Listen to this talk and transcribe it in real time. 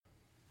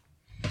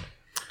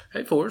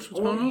Hey, Forrest,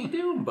 what's What going are you on?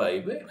 doing,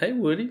 baby? Hey,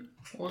 Woody.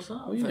 What's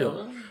up, What you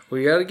fella? doing?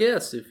 We got a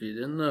guest if you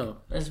didn't know.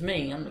 That's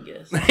me. I'm the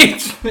guest.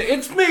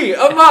 It's me,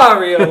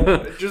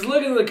 Mario. Just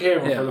look at the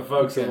camera Yeah, for the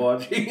folks that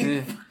watch.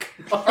 Yeah.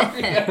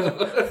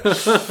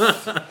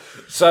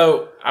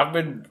 So I've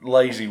been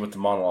lazy with the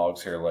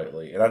monologues here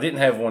lately, and I didn't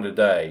have one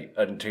today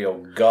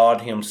until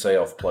God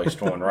Himself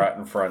placed one right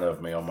in front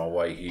of me on my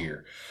way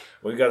here.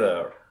 We got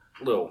a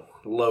little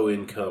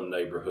low-income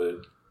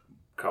neighborhood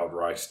called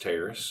Rice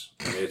Terrace.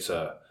 It's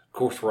of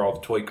course, where all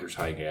the tweakers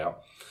hang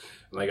out.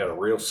 And they got a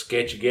real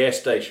sketchy gas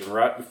station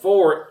right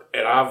before it.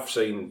 And I've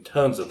seen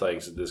tons of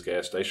things at this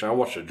gas station. I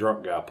watched a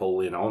drunk guy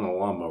pull in on a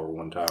lawnmower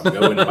one time,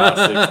 go in and buy a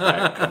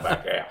six-pack and come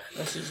back out.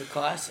 This is a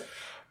classic.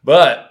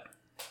 But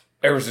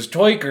there was this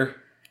tweaker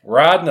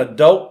riding a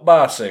dope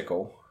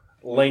bicycle,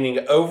 leaning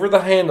over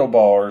the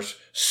handlebars,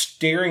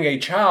 steering a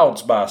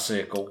child's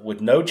bicycle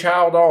with no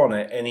child on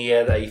it, and he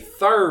had a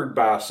third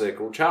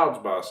bicycle, child's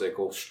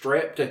bicycle,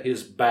 strapped to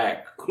his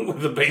back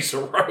with a piece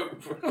of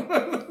rope.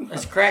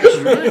 That's crack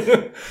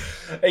shit.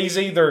 He's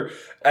either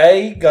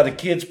A, got a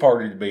kid's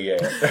party to be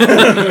at,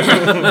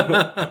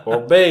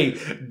 or B,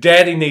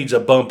 daddy needs a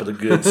bump of the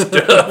good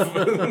stuff.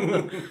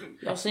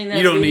 Y'all seen that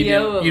You don't need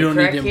video them- of you a don't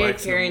need them crackhead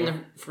bikes no carrying more. the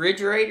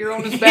refrigerator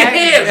on his back?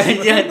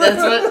 Yes! Yeah,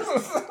 that's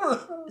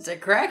what. It's a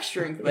crack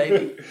strength,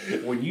 baby.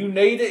 When you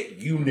need it,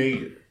 you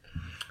need it.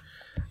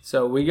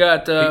 So we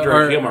got He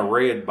drank him a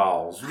Red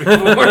Balls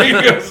before he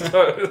goes.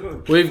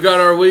 we've got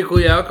our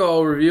weekly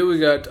alcohol review. We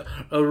got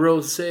a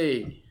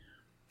rosé,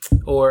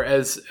 or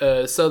as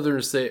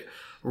Southerners say,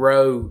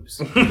 rose.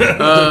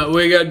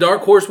 We got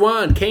Dark Horse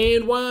wine,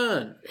 canned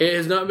wine. It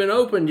has not been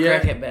opened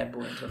Crack yet. that bad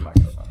boy into the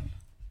microphone.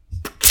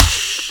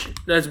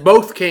 That's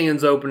both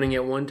cans opening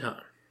at one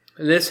time.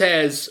 And this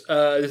is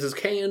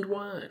canned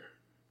wine.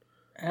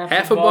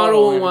 Half a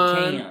bottle of in a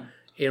wine. can.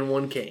 In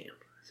one can.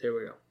 So here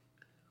we go.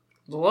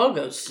 The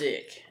logo's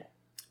sick.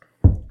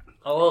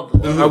 I love the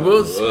logo. I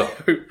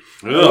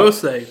will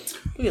say,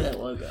 Look at that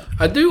logo.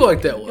 I do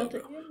like that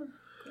logo.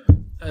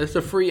 It's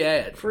a free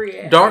ad. Free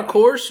ad. Dark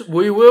Horse,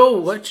 we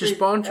will let you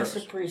sponsor That's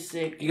us. a pretty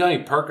sick. You got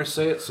any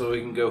Percocets so we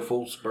can go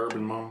full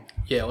suburban mom?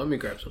 Yeah, let me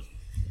grab some.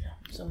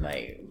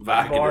 Somebody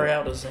Vicodin. bar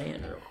out his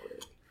hand real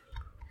quick.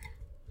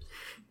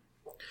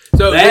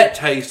 So That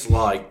tastes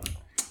like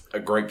a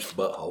grape's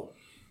butthole.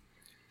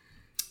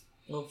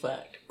 Little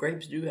fact: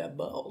 grapes do have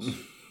balls.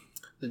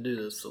 they do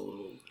this a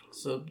little.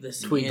 So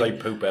this Tweet. They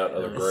poop out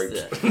other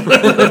grapes.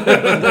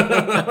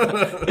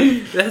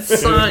 That's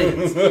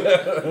science.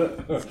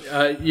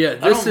 Yeah,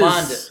 this don't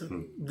mind is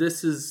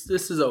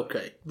this is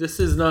okay. This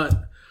is not.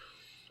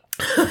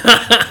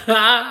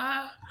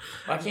 I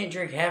can't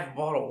drink half a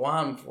bottle of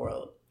wine before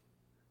I.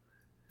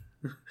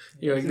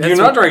 You're, like, You're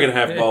not drinking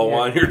half a bottle of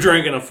wine. You're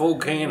drinking a full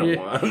can of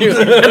wine. You're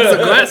like, that's a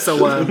glass of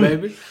wine,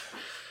 baby.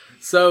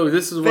 So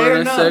this is why Fair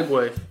that enough.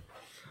 segue.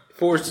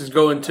 Forrest is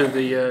going to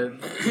the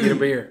get a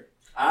beer.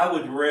 I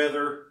would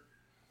rather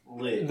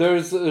live.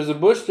 There's a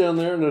bush down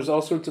there, and there's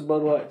all sorts of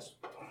Bud Lights.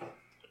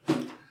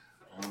 Ain't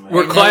We're nothing wrong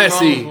with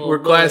classy. a little We're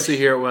classy Busch.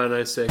 here at Wine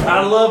Night Segment.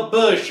 I love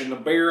Bush, and the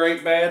beer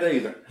ain't bad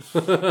either.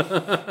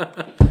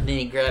 Then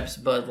he grabs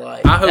Bud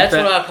Light. I hope That's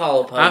that- what I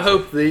call a poser.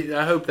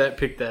 I hope that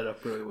picked that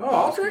up really well. Oh,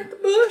 I'll drink the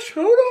Bush.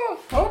 Hold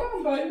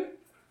on, baby.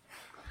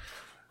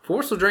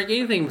 Forrest will drink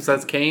anything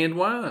besides canned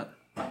wine.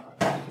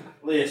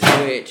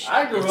 Listen, Which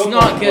I grew it's up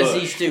not on because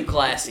Busch. he's too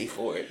classy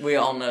for it. We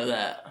all know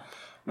that.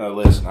 No,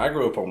 listen, I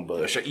grew up on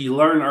Bush. You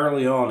learn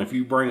early on if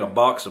you bring a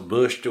box of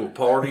Bush to a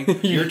party,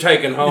 you're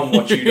taking home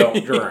what you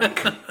don't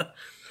drink.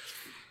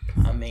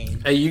 I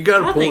mean, Hey, you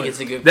got a I point. think it's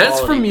a good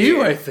That's quality from you,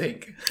 beer. I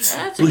think.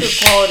 that's a good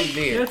quality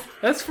beer.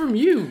 That's from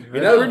you.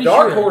 You know,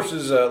 Dark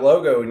Horse's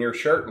logo and your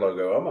shirt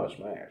logo almost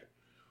match.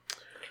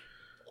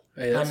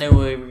 Hey, I that's- knew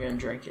we were going to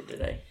drink it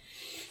today.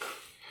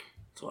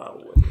 That's why I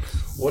would.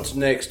 What's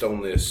next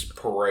on this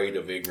parade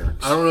of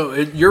ignorance? I don't know.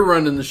 You're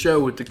running the show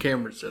with the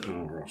camera set up.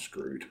 Oh, we're all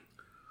screwed.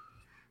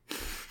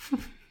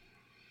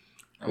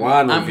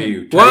 Wine I'm-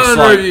 review. Wine Tastes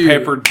like review.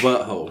 peppered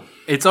butthole.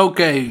 It's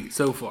okay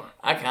so far.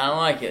 I kind of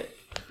like it.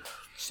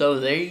 So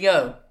there you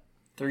go.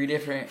 Three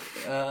different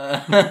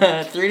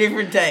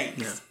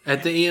takes.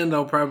 At the end,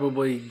 I'll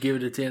probably give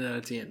it a 10 out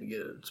of 10 to get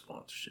a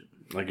sponsorship.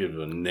 I give it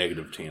a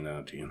negative 10 out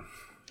of 10.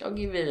 I'll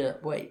give it a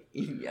wait.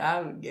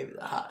 I would give it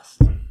the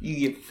highest. You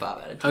give it 5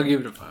 out of 10. I'll give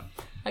it a 5.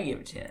 I give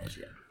it 10 out of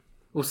 10.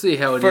 We'll see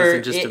how it is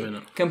in just a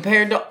minute.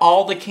 Compared to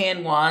all the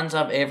canned wines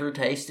I've ever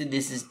tasted,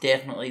 this is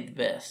definitely the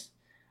best.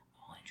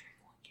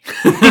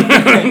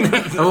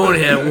 I've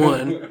only had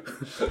one.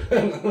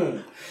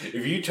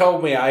 If you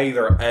told me I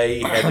either A,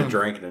 had to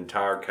drink an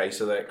entire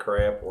case of that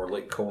crap or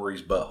lick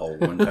Corey's butthole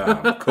one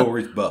time,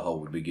 Corey's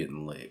butthole would be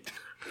getting licked.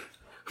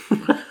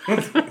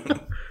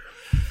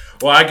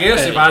 Well, I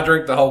guess if I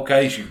drink the whole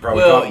case, you'd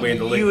probably talk me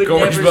into you licking would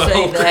Corey's never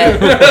say butthole.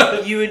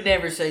 that. You would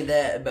never say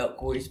that about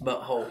Corey's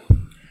butthole.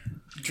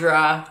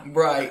 Dry,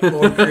 bright,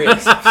 or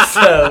crisp.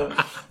 So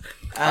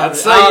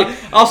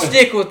I'll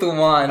stick with the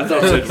wine. I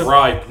thought it said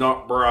ripe,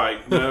 not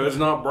bright. No, it's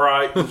not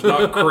bright. It's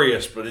not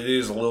crisp, but it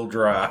is a little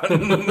dry.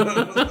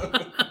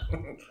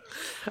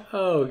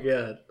 Oh,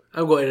 God.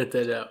 I'm going to edit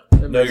that out.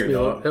 That No, you're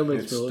not. That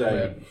makes It's me look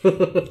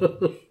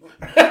bad.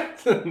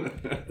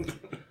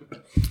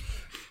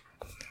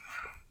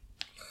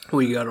 What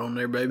you got on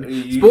there,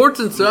 baby? Sports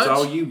and such. It's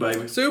all you,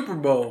 baby. Super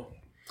Bowl.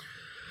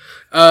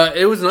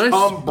 It was nice.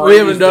 Tom We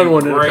haven't Brady's done the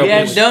one in a couple You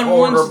greatest haven't done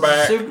one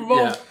quarterback. Super Bowl?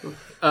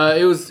 Yeah.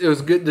 It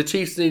was good. The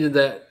Chiefs needed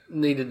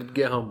to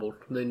get humbled.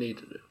 They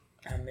needed it.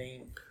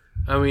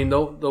 I mean,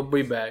 they'll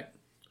be back.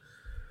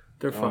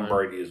 They're Tom fine.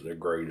 Brady is the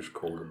greatest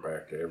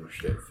quarterback to ever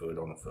step foot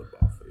on a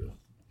football field.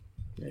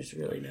 There's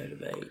really no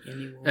debate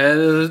anymore.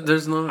 And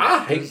there's not.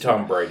 I hate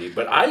Tom Brady,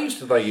 but I used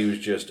to think he was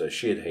just a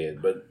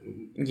shithead. But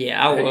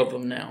Yeah, I love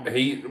him now.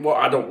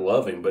 I don't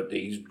love him, but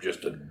he's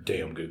just a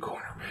damn good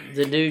quarterback.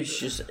 The dude's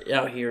just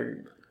out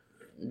here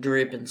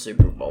dripping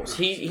Super Bowls.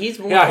 He's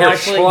more Out here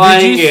likely.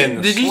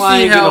 slanging. Did you see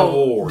slanging how?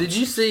 awards. Did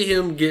you see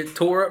him get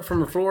tore up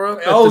from the floor up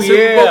at Oh the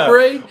Super Bowl yeah!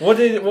 parade?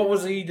 What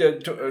was he?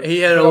 He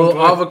had a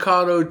little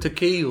avocado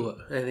tequila,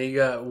 and he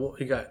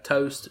got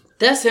toasted.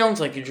 That sounds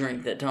like a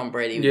drink that Tom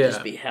Brady would Yeah.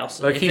 just be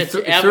housing. Like If he it's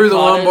threw the avocados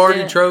Lombardi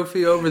in it-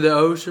 Trophy over the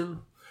ocean,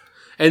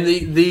 and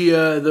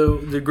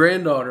the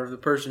granddaughter of the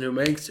person who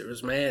makes it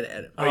was mad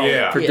at him Oh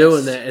yeah! for Yes.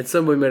 doing that. And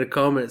somebody made a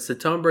comment that said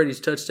Tom Brady's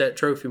touched that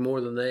trophy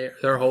more than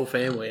their whole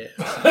family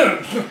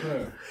has.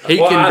 He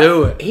can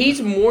do it.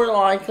 He's more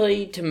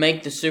likely to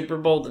make the Super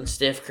Bowl than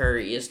Steph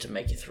Curry is to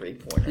make a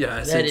 3-pointer. Yeah,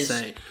 that's That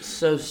insane. is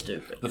so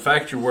stupid. The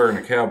fact you're wearing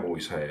a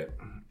Cowboys hat,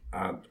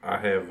 I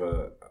have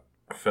a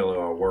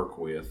fellow I work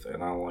with,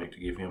 and I like to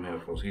give him hell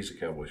because he's a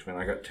Cowboys fan.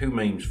 I got 2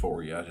 memes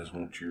for you. I just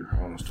want your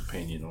honest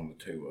opinion on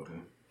the 2 of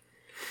them.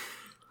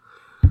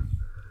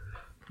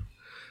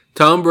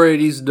 Tom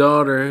Brady's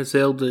daughter has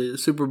held the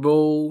Super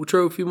Bowl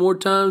trophy more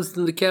times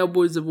than the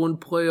Cowboys have won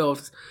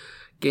playoffs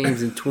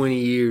games in 20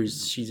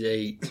 years. She's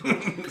 8.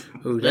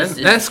 Ooh,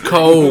 that's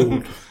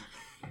cold.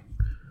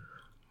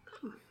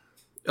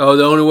 Oh,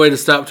 the only way to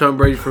stop Tom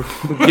Brady from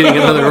getting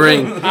another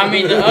ring. I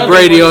mean, the other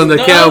Brady one, on the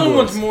other Cowboys.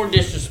 one's more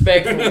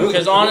disrespectful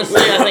because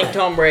honestly, I think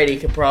Tom Brady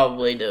could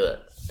probably do it.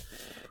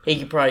 He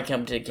could probably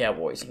come to the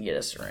Cowboys and get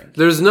us a ring.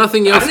 There's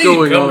nothing else I need to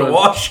going come to on.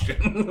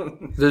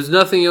 Washington. There's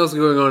nothing else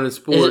going on in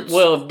sports.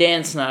 Well, if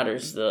Dan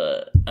Snyder's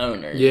the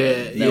owner, yeah,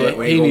 then yeah,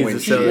 we he gonna needs win to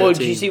sell shit. that Well, team.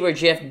 did you see where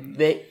Jeff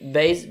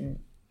Bezos?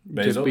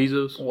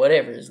 Bezos?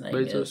 whatever his name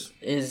Bezos?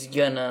 is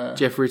gonna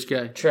Jeff Rich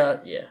guy. try?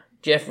 Yeah,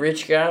 Jeff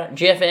Rich guy.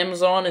 Jeff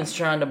Amazon is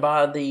trying to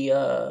buy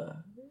the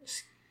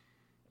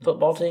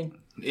football team.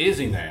 Is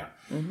he now?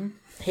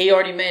 He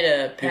already made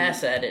a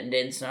pass at it, and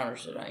Dan Snyder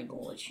said, "I ain't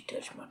gonna let you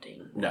touch my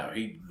team." No,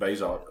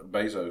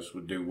 Bezos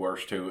would do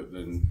worse to it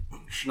than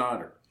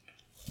Schneider.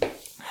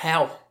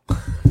 How?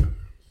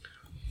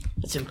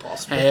 It's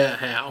impossible.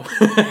 How?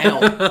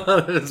 How?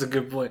 That's a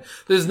good point.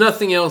 There's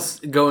nothing else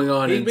going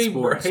on in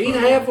sports. He'd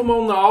have them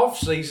on the off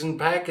season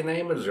packing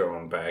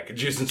Amazon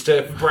packages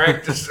instead of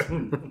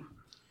practicing.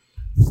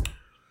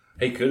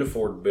 He could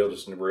afford to build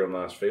us a real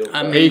nice field.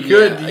 I mean, He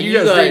could. Yeah, you you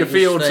guys need a guys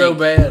field so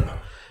think- bad.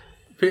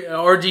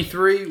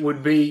 RG3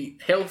 would be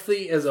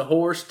healthy as a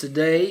horse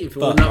today if it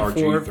were Fuck not for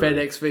RG3.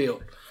 FedEx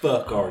Field.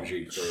 Fuck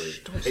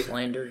RG3. Don't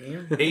slander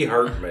him. He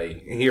hurt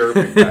me. He hurt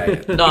me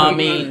bad. No, I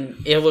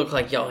mean, it looked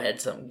like y'all had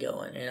something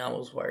going, and I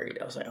was worried.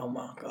 I was like, oh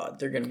my God,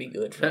 they're going to be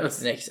good for the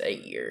next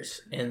 8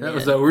 years. And That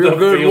was then, a real The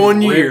good field 1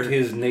 ripped year.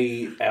 his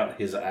knee out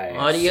his ass.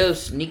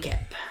 adios,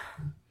 kneecap.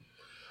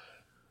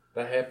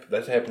 That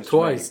happens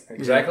Twice. To me.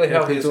 Exactly Yeah,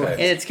 how his twice. And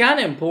happened. it's kind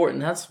of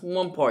important. That's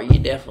one part you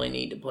definitely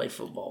need to play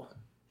football.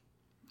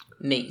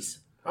 Knees.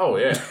 Oh,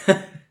 yeah.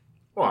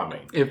 Well, I mean,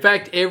 In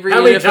fact, every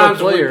how many NFL times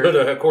have we player, put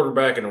a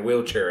quarterback in a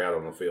wheelchair out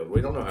on the field? We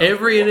don't know how.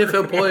 every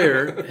NFL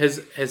player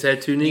has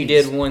had 2 knees. You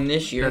did one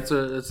this year. That's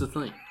a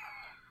thing.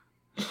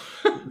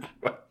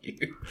 Fuck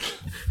you.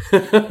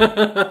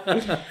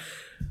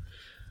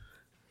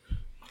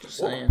 Just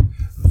saying.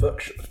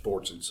 Fuck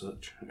sports and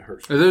such. It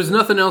hurts. There's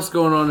nothing else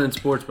going on in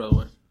sports, by the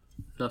way.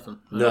 Nothing.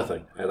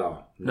 Nothing at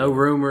all. No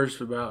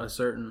rumors about a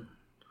certain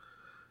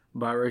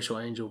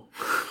biracial angel,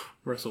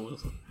 Russell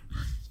Wilson.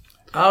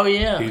 Oh,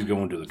 yeah. He's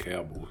going to the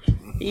Cowboys.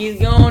 He's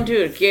going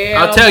to the Cowboys.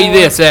 I'll tell you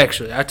this,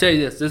 actually. I'll tell you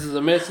this. This is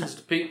a message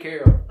to Pete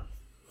Carroll.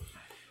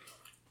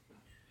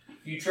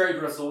 If you trade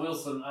Russell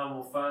Wilson, I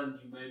will find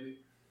you, baby.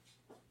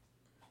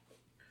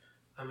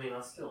 I mean,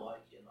 I still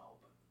like you and all,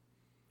 but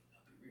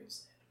I'll be real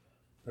sad.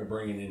 They're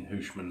bringing in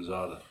Hushman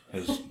Zada.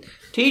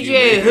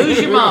 TJ,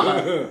 who's your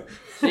mama?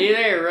 See you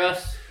there,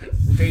 Russ.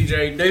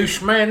 TJ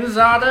Doucheman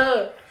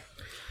Zada.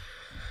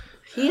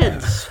 He had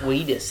the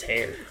sweetest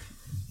hair.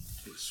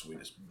 The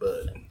sweetest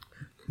bud.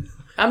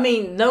 I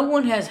mean, no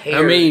one has hair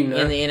I mean,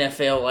 in the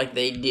NFL like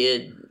they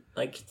did,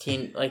 like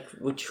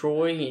with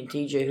Troy and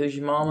TJ Who's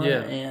Your Mama,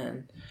 Yeah.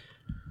 and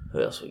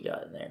who else we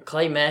got in there?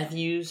 Clay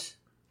Matthews.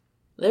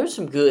 There's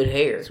some good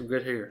hair. Some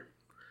good hair.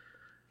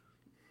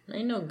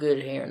 Ain't no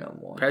good hair no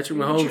more. Patrick You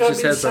Mahomes gotta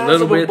just be has the a size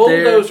little of a bit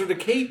there. bulldozer to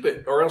keep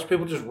it, or else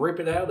people just rip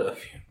it out of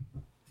you.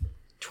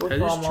 Troy That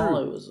is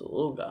Polamalu was a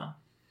little guy.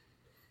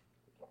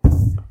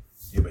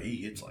 Yeah, but he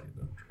hits like a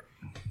dump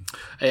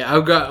truck. Hey,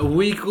 I've got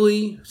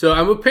weekly. So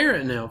I'm a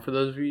parent now. For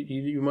those of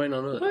you might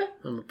not know that. What?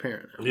 I'm a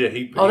parent now. Yeah,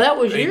 that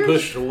was he yours?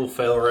 pushed a little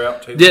fella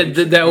out too. That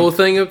little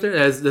thing up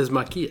there, that's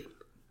my kid.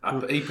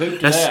 He pooped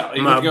it That's out.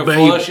 He my went to go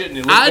baby. flush it, and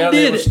he looked I down did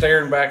there and was it.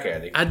 staring back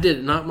at him. I did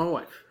it, not my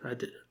wife. I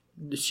did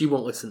it. She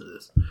won't listen to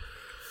this.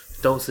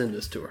 Don't send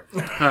this to her.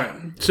 All right.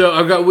 So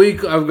I've got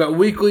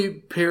weekly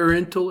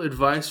parental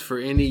advice for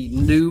any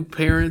new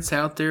parents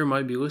out there who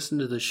might be listening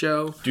to the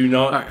show. Do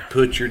not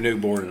put your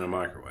newborn in a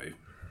microwave.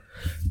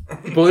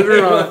 Believe it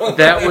or not,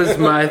 that was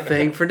my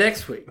thing for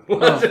next week.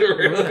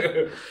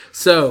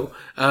 So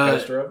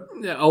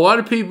a lot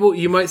of people,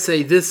 you might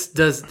say this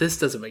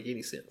doesn't make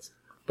any sense,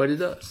 but it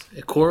does.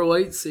 It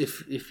correlates.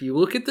 If you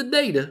look at the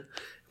data,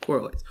 it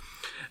correlates.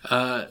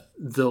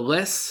 The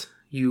less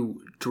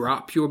you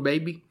drop your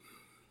baby,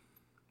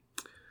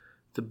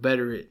 the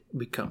better it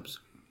becomes.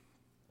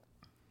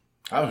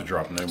 I was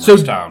dropping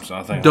numerous times, so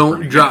I think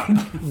Don't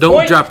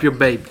drop your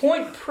baby.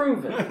 Point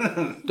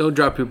proven. Don't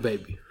drop your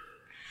baby.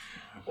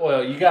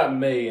 Well, you got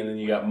me, and then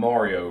you got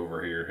Mario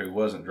over here, who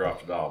wasn't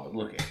dropped at all. But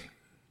look at him.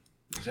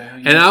 Is that how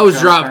you And I was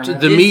dropped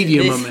the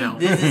medium amount.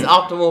 This is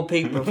optimal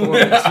peak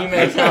performance. You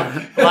may not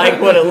like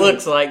what it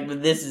looks like,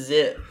 but this is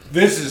it.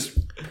 This is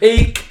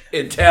peak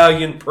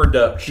Italian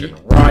production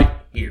right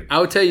here. I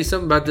would tell you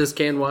something about this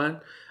canned wine.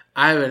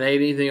 I haven't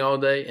ate anything all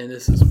day, and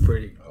this is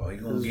pretty. Oh,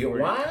 you gonna get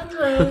wine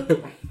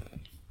drunk?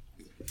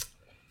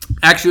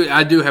 Actually,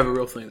 I do have a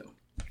real thing though.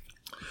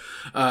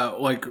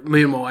 Like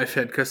me and my wife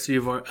had custody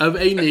of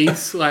a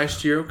niece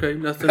last year. Okay,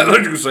 nothing. I thought you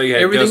were going to say you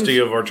had Everything's- custody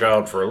of our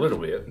child for a little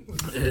bit.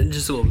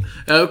 Just a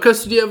little.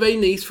 Custody of a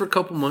niece for a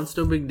couple months.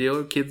 No big deal.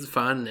 Her kids are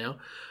fine now.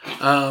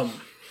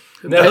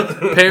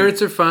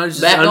 Parents are fine.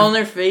 Just Back on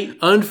their feet.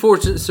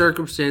 unfortunate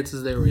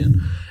circumstances they were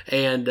in,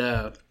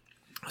 and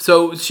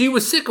so she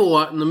was sick a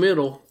lot in the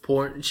middle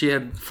point. She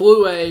had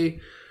flu A,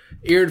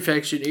 ear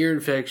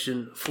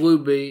infection, flu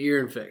B, ear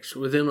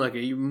infection within like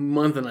a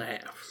month and a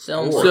half.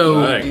 Sounds So,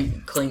 like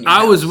you clean your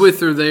I was house. with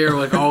her there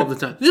like all the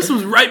time. This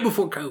was right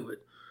before COVID.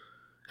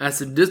 I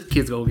said, this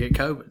kid's gonna get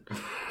COVID,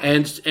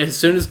 and as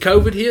soon as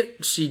COVID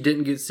hit, she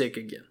didn't get sick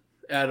again.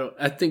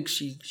 I think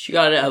she. She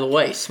got it out of the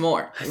way.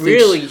 Smart. think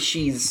Really,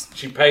 she's...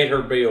 She paid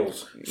her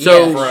bills.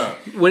 So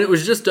Front. when it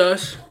was just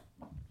us,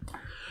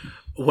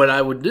 what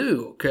I would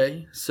do,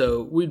 okay,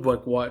 so we'd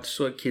like watch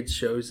like kids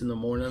shows in the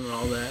morning and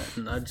all that,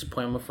 and I'd just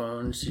play on my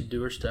phone, and she'd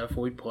do her stuff, and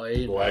we'd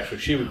play. Well, actually,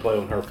 she would play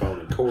on her phone,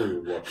 and Corey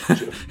would watch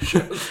the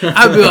shows.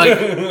 I'd be like,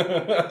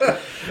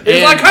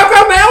 He's like,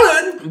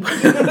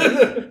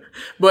 Cocomelon!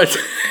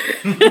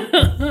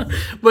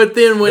 but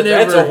then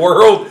whenever That's a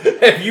world.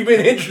 Have you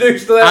been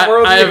introduced to that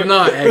world? I yet? have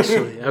not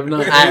actually. I've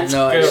not. I have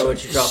no idea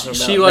what you're talking about.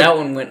 She liked- that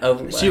one went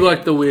over. She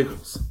liked the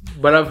Wiggles,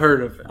 but I've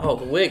heard of it. Oh,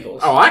 the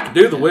Wiggles. Oh, I could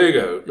do the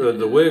Wiggo.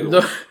 The Wiggles.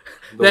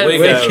 The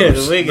Wiggos.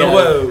 The Wiggos.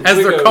 Wiggos. as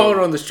they're Wiggos. called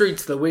on the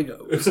streets, the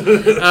Wiggos.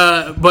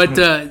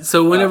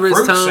 So whenever it's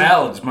fruit time,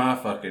 salad's my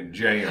fucking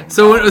jam.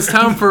 so when it was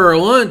time for her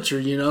lunch, or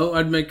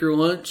I'd make her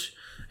lunch,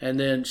 and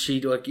then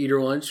she'd like eat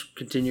her lunch,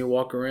 continue to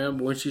walk around.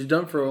 But when she's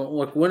done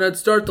when I'd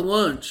start the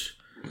lunch,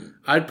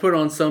 I'd put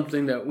on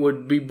something that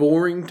would be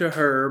boring to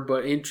her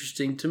but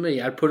interesting to me.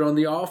 I'd put on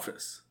The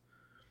Office.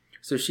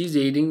 So she's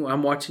eating.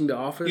 I'm watching The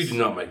Office. You do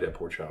not make that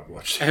poor child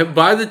watch that. And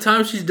by the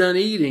time she's done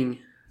eating,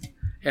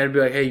 I'd be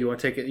like, "Hey, you want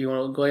to take it? You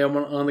want to lay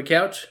on the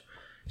couch?"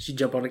 She'd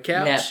jump on the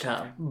couch. Nap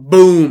time.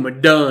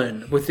 Boom,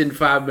 done. Within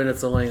 5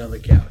 minutes of laying on the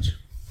couch.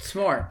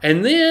 Smart.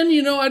 And then,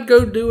 I'd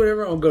go do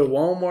whatever. I'll go to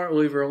Walmart,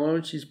 leave her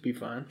alone. She'd be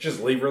fine.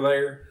 Just leave her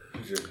there.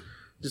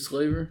 Just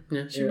leave her.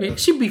 Yeah,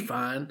 she'd be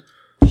fine.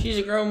 She's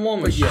a grown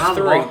woman. She's I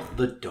 3. locked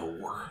the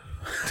door.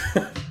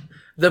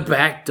 The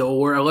back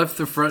door. I left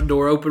the front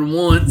door open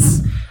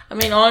once. I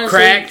mean, honestly,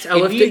 Cracked. I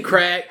if left you- it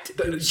cracked.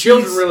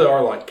 Children really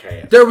are like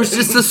cats. There was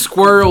just a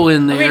squirrel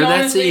in there. I mean,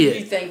 That's honestly, if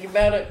you it. think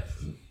about it,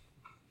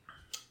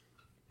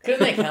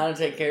 couldn't they kind of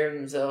take care of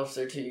themselves?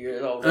 They're 2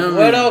 years old. I mean-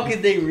 What all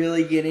could they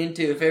really get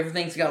into if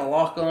everything's got a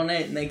lock on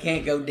it and they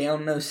can't go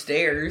down those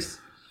stairs?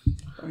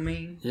 I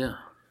mean, Yeah.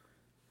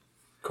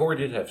 Corey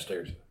did have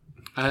stairs.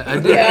 I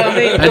did. yeah, I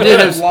mean, I did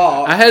have.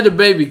 lock. I had a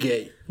baby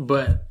gate,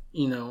 but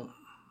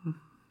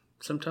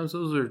sometimes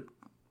those are.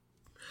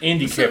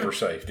 Indy kept her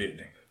safe,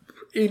 didn't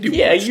he?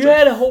 Yeah, you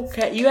had a whole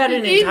cat. You had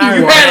an entire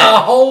You had a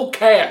whole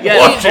cat. Yeah, a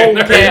whole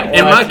watching. cat.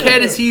 And my watching.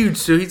 cat is huge,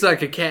 so he's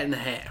like a cat and a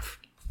half.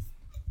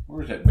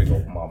 Where's that big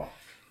old mama?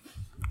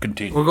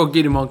 Continue. We're gonna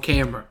get him on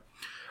camera.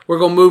 We're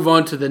gonna move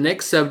on to the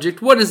next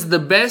subject. What is the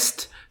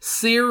best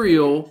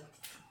cereal?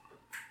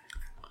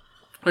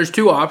 There's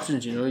 2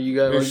 options, You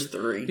got There's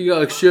like, 3. You got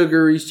like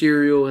sugary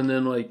cereal and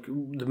then like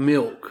the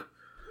milk.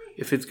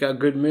 If it's got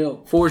good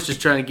milk. Forrest is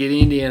trying to get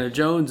Indiana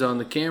Jones on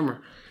the camera.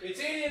 It's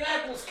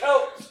Indianapolis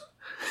Colts.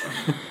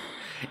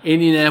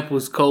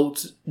 Indianapolis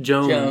Colts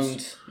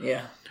Jones.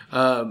 Yeah.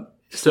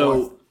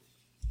 So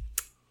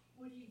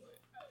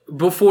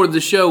before the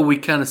show, we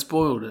kind of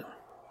spoiled it.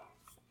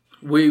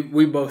 We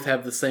both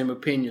have the same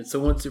opinion.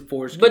 So once it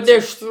Forrest, But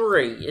there's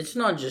 3. It's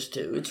not just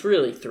 2. It's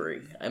really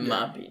 3, in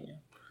my opinion.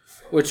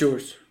 what's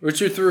yours? What's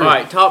your 3? All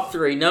right, top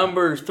 3.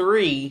 Number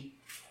 3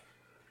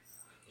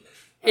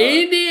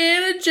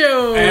 Indiana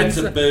Jones. That's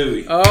a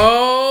buoy.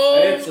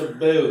 Oh, That's a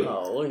buoy.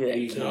 Oh, look at that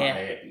He's not cat.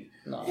 happy.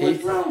 No.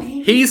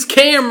 he's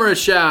camera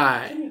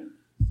shy.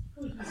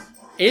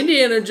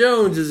 Indiana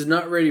Jones is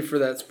not ready for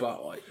that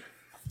spotlight.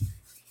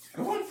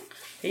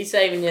 He's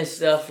saving his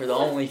stuff for the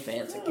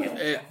OnlyFans account.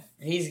 Yeah.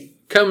 He's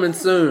Coming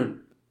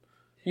soon.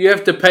 You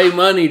have to pay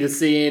money to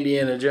see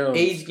Indiana Jones.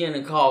 he's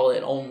gonna call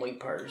it Only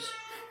Purse.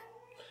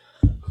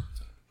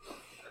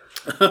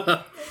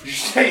 You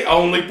say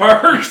only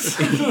purse.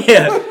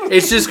 Yeah.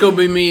 It's just gonna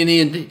be me and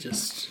Indy.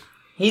 Just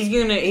He's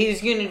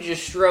gonna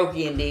just stroke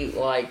Indy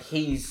like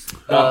he's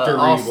Dr.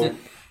 Austin.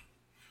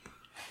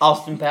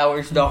 Austin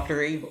Powers,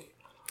 Dr. Evil.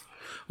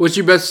 what's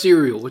your best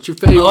cereal? What's your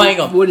favorite? Oh, hang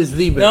on. What is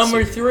the best?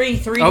 Number cereal?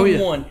 3 Oh, to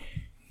yeah. 1.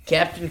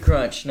 Captain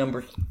Crunch.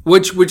 Number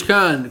Which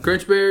kind?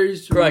 Crunch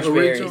berries? Crunch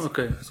Original? berries.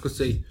 Okay, let's go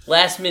see.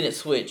 Last Minute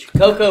Switch.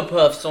 Cocoa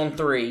Puffs on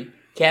 3.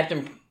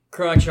 Captain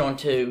Crunch on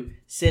 2.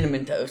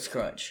 Cinnamon Toast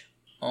Crunch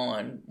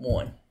on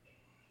 1.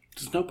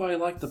 Does nobody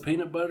like the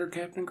peanut butter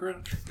Captain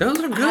Crunch? Those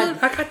are good.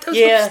 I got those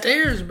Yeah.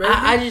 upstairs, baby.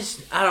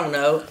 I don't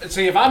know.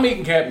 See, if I'm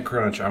eating Captain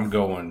Crunch, I'm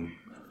going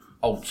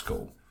old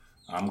school.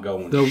 I'm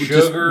going The-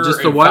 sugar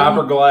just the and white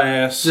one?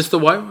 fiberglass. Just the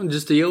white one,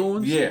 just the yellow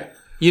ones. yeah.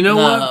 You know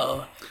what?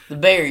 No. The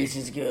berries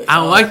is good.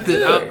 I like the.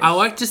 berries. I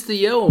like just the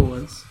yellow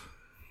ones,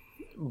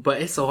 but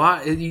it's a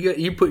lot.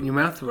 You put in your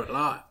mouth for a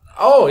lot.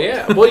 Oh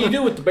yeah. Well, you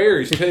do with the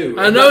berries too.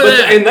 I know But-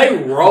 that. and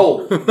they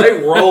roll.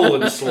 They roll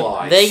and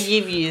slice. They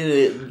give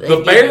you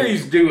The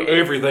berries do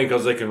everything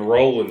because they can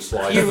roll and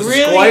slice. You The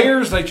really-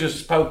 squares, they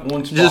just poke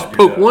one spot. Just you're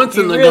poke done. once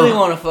You and they're really gone.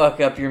 want to fuck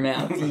up your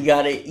mouth. You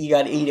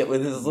gotta eat it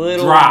with as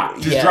little Dry.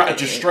 Just yeah. dry.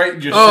 Just straight.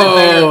 Just sit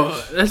there.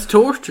 Oh, that's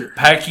torture.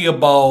 Pack you a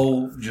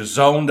bowl. Just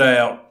zoned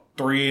out.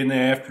 3 in the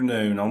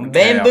afternoon on the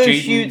Bamboo couch.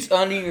 eating- shoots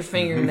under your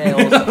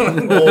fingernails,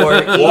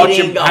 or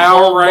Watching eating a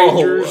Power whole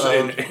bowl Rangers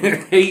of-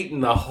 and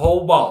eating the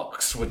whole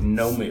box with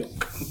no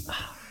milk.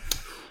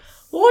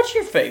 Well, what's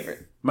your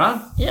favorite?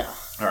 Mine? Yeah.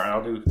 All right,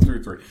 I'll do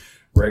through 3.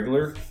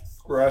 Regular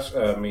rice.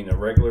 A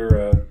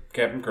regular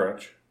Captain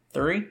Crunch.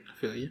 3. I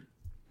feel you.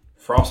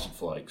 Frosted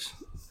Flakes.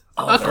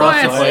 A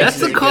classic.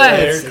 That's a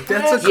classic.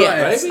 That's a Yeah,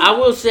 classic. I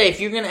will say if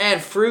you're gonna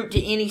add fruit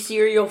to any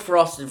cereal,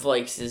 Frosted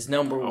Flakes is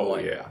number 1. Oh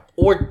yeah.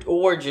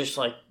 Or just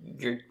like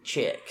your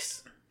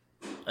Chex.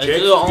 Those Chex are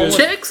is the only- good.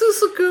 Chex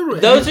is a good one.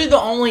 Those are the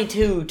only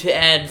 2 to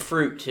add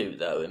fruit to,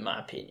 though, in my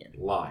opinion.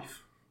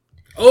 Life.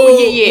 Oh,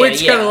 yeah,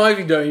 which yeah. kind of life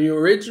you done? You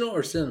original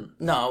or cinnamon?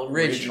 No,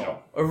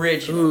 original.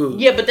 Ooh.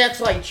 Yeah, but that's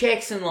like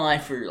Chex and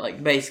Life are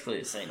like basically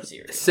the same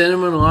cereal.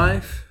 Cinnamon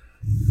life.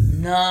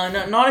 No,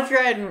 not if you're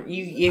adding.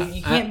 If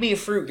you can't be a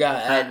fruit guy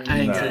adding I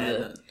ain't to gonna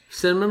the.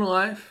 Cinnamon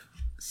life,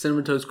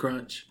 cinnamon toast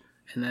crunch,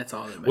 and that's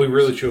all that matters. We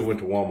really should have went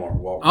to Walmart. and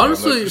walked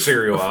Honestly, down the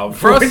cereal aisle.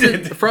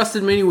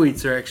 frosted mini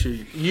wheats are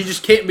actually. You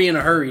just can't be in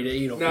a hurry to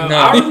eat them. No.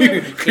 I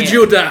remember, Because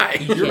you'll die.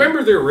 you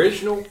remember the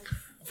original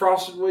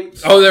Frosted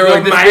Wheats? Oh, they're the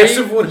like this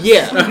massive big? ones.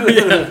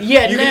 Yeah,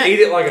 yeah. You now- can eat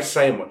it like a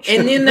sandwich.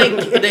 and then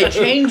they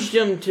changed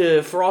them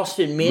to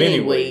frosted mini Mini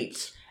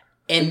wheats,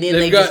 and then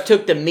They've they got- just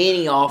took the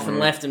mini off and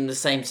left them the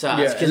same size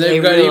Yeah, because and they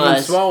they've got even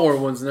realized. smaller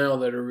ones now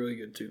that are really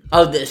good too.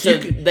 Oh, so You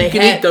can, they you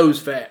can had eat those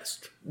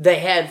fast. they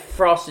had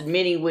frosted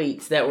mini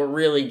wheats that were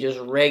really just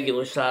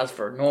regular size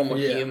for a normal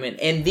Yeah. human,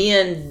 and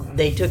then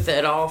they took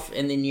that off,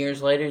 and then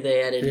years later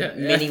they added Yeah, I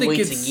mini think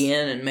wheats it's-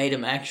 again and made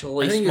them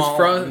actually I think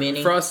small, it's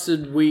mini.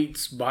 frosted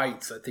wheats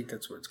bites. I think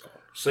that's what it's called.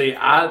 See,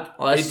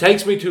 Well, it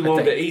takes me too long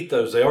think- to eat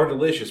those. They are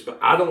delicious, but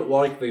I don't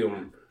like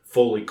them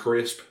fully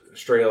crisp,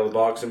 straight out of the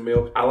box in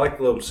milk. I like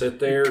to let them sit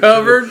there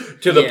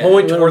Covered? to the Yeah.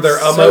 point Let where them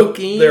they're soak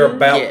in? they're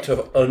about Yeah.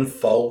 to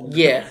unfold.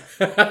 Yeah,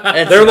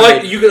 They're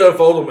like you could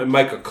unfold them and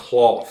make a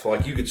cloth.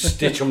 Like you could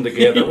stitch them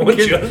together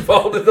once you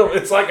unfolded them.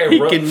 It's like a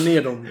You rough, can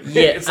knit them.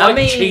 yeah. it's like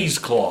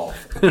cheesecloth.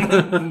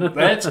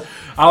 That's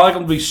I like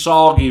them to be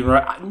soggy.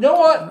 Right? You know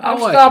what? I'll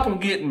like stop them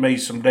getting me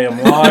some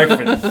damn life.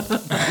 And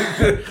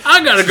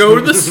I gotta go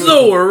to the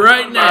store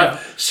right now.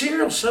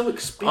 cereal's so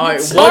expensive. All right,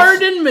 what's-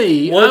 Pardon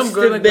me. What's I'm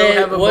gonna the go best?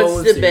 have a bowl What's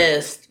of the cereal.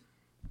 best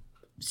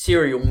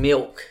cereal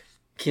milk?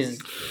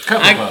 Because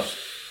Cocoa Puffs.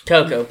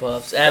 Cocoa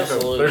Puffs,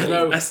 absolutely. There's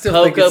no I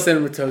still think Cocoa- it's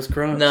cinnamon toast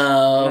crunch.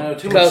 no,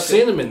 too Cocoa- much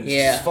cinnamon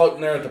Yeah. floating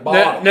there at the Now,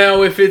 bottom.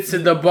 now, if it's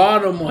at the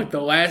bottom, like the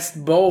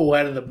last bowl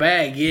out of the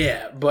bag,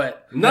 yeah.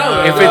 But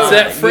No, if no. it's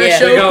that fresh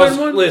Yeah. Because,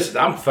 open one, listen,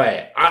 I'm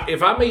fat.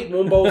 If I'm eating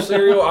one bowl of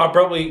cereal, I'll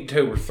probably eat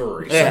 2 or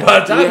 3. So Yeah, by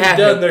the time you it's have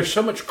done, to. there's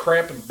so much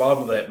crap at the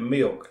bottom of that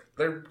milk.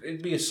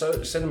 It'd be a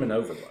cinnamon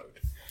overload.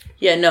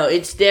 Yeah, no,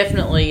 it's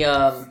definitely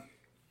Cocoa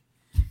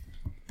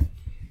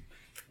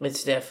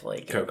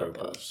Puffs.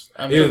 Puffs.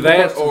 I mean, Either that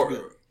Puffs is or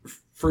good.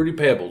 Fruity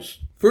Pebbles.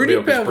 Fruity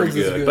Milk Pebbles pretty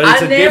is good. But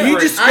it's I a never- different... you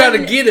just I gotta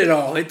ne- get it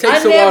all. It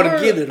takes a while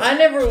to get it all. I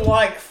never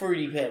liked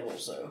Fruity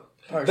Pebbles though.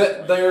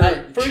 personally.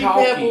 They're Fruity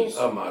chalky Pebbles.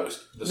 almost.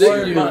 The They're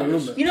cereal. good. A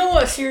little bit. You know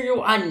what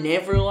cereal I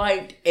never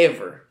liked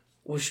ever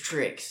was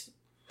Trix.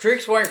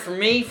 Tricks weren't for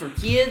me, for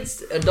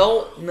kids,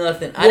 adult,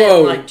 nothing. I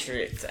didn't like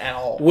tricks at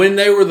all. When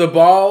they were the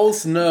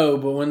balls, no.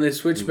 But when they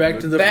switched back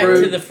to the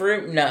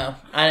fruit. No.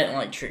 I didn't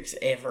like tricks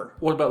ever.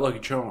 What about Lucky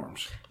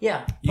Charms?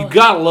 Yeah. You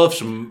gotta love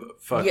some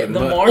fucking...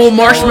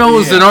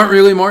 marshmallows that aren't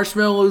really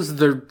marshmallows.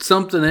 They're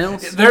something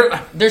else. They're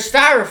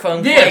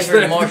styrofoam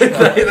flavored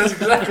marshmallows. That's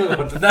exactly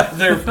what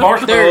they're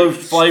marshmallow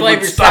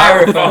flavored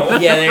styrofoam.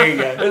 Yeah, there you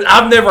go.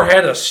 I've never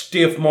had a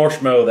stiff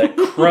marshmallow that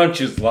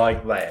crunches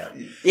like that.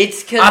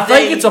 It's because I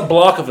think it's a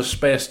block of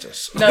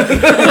asbestos. No.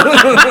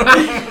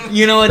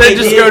 You know what they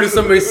just go to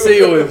somebody's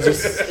seal and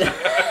just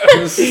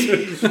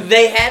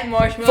they had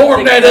marshmallows.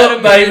 Form that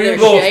up, baby.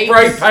 Little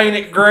spray paint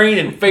it green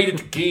and feed it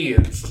to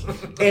kids.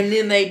 And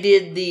then they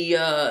did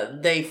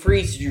they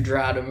freezer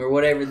dried them or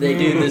whatever they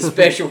do, the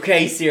Special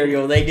K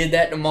cereal. They did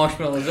that to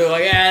marshmallows. They're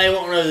like, they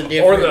won't know the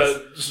difference. Or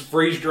the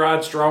freeze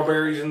dried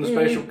strawberries in the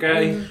Special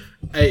K.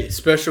 Hey,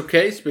 Special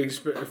K,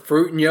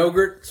 fruit and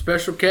yogurt,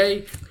 Special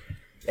K.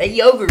 That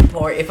yogurt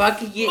part, if I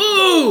could get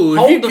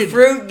hold the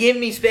fruit, give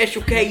me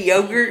Special K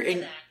yogurt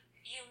and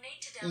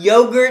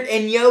yogurt,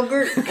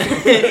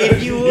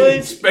 if you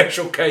would.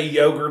 Special K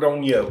yogurt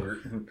on yogurt.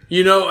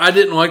 You know, I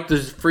didn't like the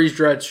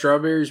freeze-dried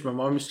strawberries. My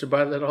mom used to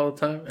buy that all the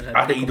time. And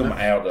I'd eat them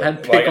out.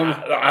 I'd pick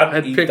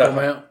them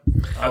out.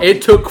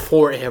 It took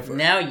forever.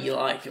 Now you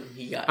like them.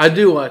 You got to. I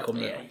do like them.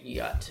 Yeah, you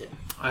got to.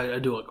 I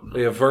do like them.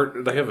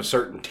 They have a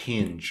certain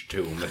tinge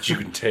to them that you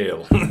can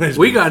tell.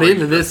 We got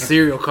into this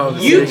cereal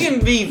conversation. You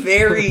can be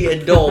very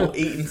adult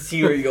eating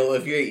cereal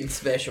if you're eating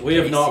Special K. We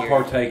have not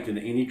partaken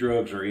in any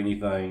drugs or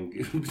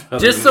anything.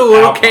 Just a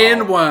little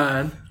canned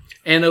wine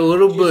and a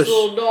little bush. A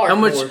little dark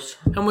horse.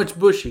 How much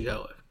bush you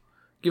got left?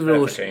 Give it a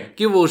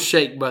little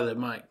shake by the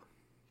mic.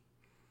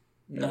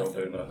 Don't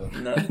do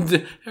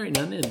nothing. There ain't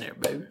nothing in there,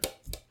 baby.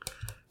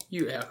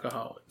 You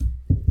alcoholic.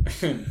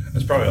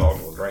 That's probably all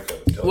I'm going to drink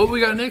of it. What we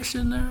got next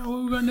in there?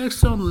 What we got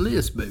next on the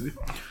list, baby?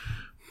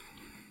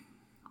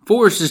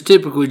 Forrest is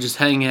typically just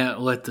hang out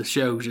and let the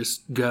show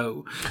just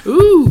go.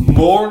 Ooh.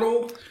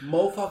 Mortal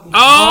motherfucking Kombat.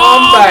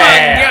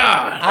 My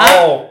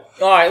God.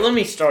 All right, let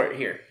me start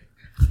here.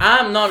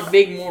 I'm not a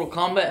big Mortal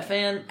Kombat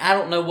fan. I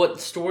don't know what the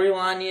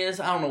storyline is.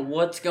 I don't know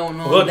what's going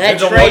on. Well, it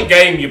depends on what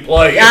game you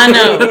play. I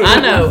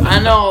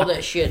know all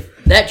that shit.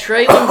 That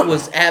trailer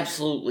was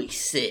absolutely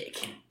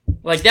sick.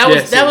 Like that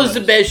was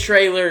the best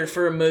trailer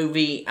for a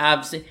movie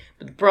I've seen.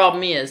 But the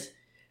problem is,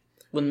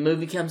 when the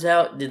movie comes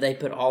out, did they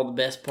put all the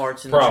best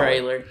parts in the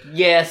trailer?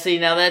 Yeah. See,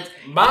 now that's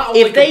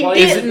if they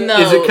didn't know.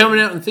 Is it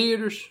coming out in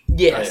theaters?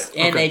 Yes,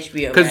 and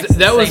HBO. Because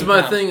that was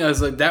my thing. I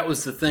was like, that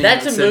was the thing.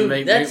 That's a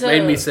movie.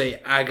 Made me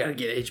say, I gotta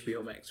get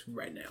HBO Max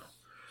right now.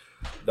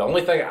 The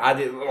only thing I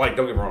didn't like,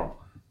 don't get me wrong,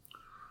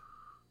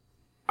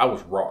 I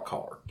was rock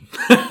hard.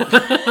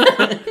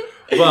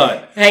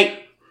 But hey.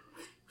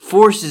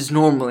 Force is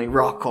normally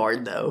rock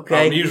hard, though,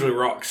 okay? I'm usually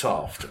rock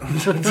soft.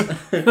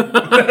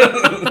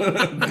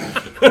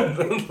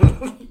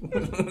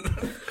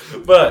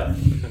 But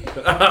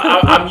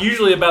I'm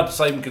usually about the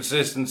same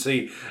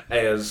consistency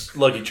as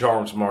Lucky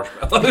Charms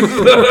marshmallows.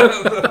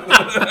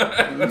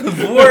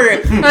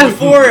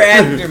 Before or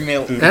after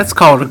milk. That's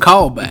called a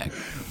callback.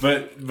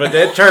 But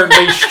that turned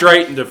me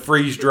straight into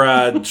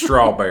freeze-dried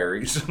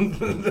strawberries.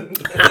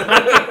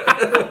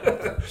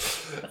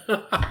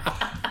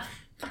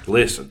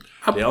 Listen,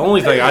 the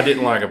only thing I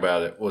didn't like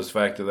about it was the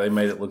fact that they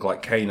made it look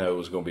like Kano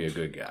was going to be a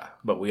good guy.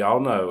 But we all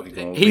know he's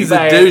going to be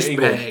bad. He's a douchebag. He's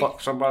going to fuck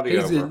somebody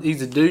over.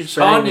 He's a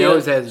douchebag. He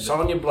always has.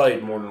 Sonya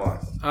Blade more than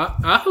likely.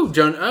 I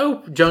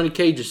hope Johnny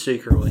Cage is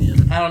secretly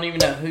in it. I don't even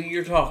know who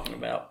you're talking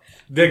about.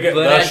 The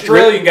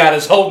Australian guy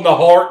that's holding the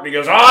heart and he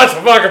goes, it's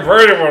a fucking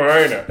pretty one,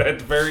 ain't it? At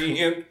the very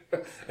end.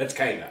 That's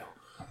Kano.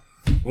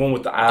 One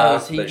with the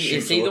eyes.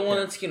 Is he the one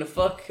that's going to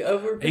fuck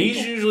over people?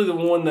 He's usually the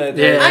one that...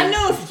 Yeah. I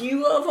know a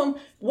few of them.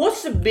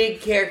 What's the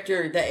big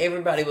character that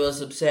everybody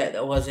was upset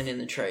that wasn't in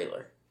the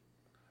trailer?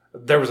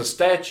 There was a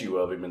statue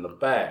of him in the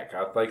back.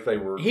 I think they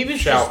were He was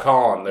Shao just-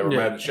 Kahn. They were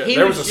mad at Shao.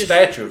 There was a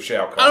statue of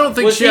Shao Kahn. I don't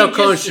think Was he Shao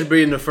Kahn just- should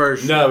be in the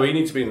first. No, he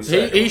needs to be in the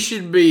second. He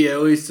should be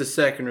at least the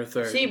second or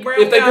third. Is he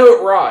brown? If they do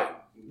it right.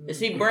 Is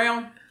he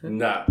brown?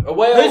 No.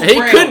 Well, Who's He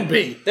brown? could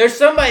be. There's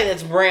somebody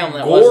that's brown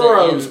that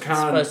Goro's wasn't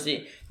supposed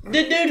to.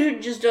 The dude who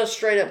just does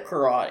straight up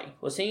karate.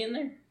 Was he in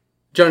there?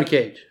 Johnny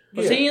Cage.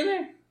 Was he in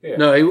there? Yeah.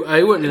 No, he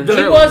wasn't in the He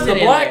trailer. wasn't The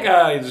in black there.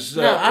 guy is...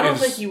 No, I don't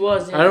think he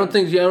was in I don't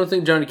think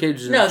Johnny Cage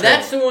is in No, the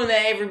that's trailer. the one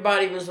that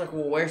everybody was like,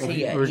 well, where's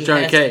he at? Where's He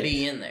Johnny has Cage? to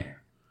be in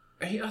there.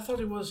 I thought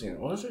he was in it,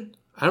 was he?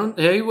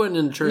 He wasn't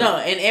in the trailer. No,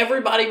 and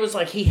everybody was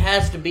like, he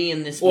has to be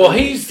in this Well,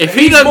 movie. If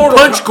he doesn't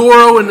punch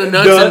Goro in the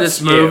nuts in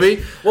this movie,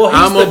 yes. Well,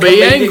 I'm going to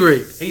be angry.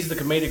 He's the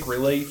comedic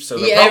relief, so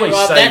they're Yeah, probably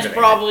saving that's him.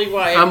 probably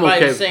why I'm everybody's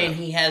okay with saying that.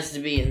 he has to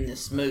be in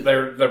this movie.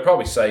 They're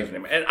probably saving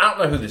him. And I don't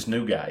know who this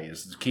new guy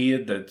is. The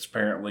kid that's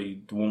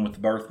apparently the one with the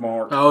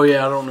birthmark. Oh,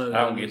 yeah, I don't know.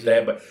 I don't get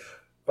that, but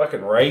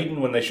fucking Raiden,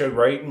 when they showed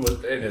Raiden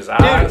in his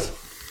eyes.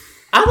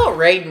 I thought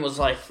Raiden was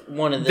like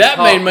one of the That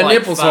top, made my like,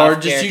 nipples 5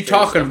 hard, just you characters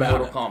talking of about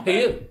Mortal it. Kombat. He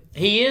is.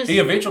 He is? He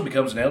eventually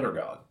becomes an elder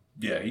god.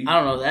 Yeah, I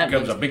don't know that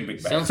becomes means. a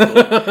big bad. Sounds cool.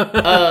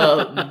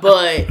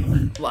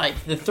 But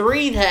like the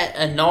three that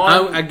a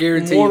non I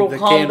guarantee Mortal the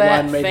canned Kombat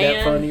wine made fan,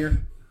 that funnier.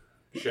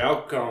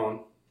 Shao Kahn,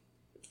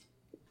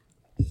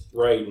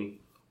 Raiden,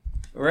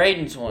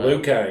 Raiden's one. Liu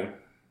Kang,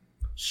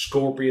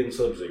 Scorpion,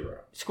 Sub-Zero.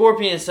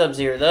 Scorpion and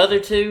Sub-Zero. The other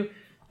two,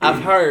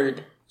 I've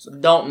heard.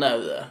 Don't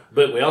know though.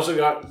 But we also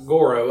got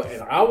Goro,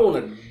 and I want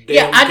a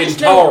damn I just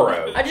know.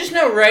 Kintaro. I just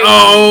know Raiden.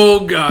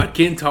 Oh God,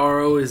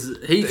 Kintaro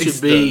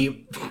should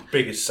be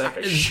biggest sack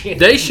of shit.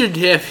 They should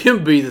have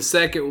him be the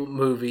second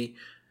movie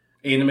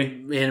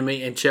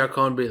Enemy. and Shao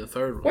Kahn be the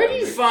third one. Where do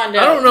you find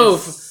out? I don't know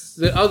this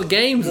if the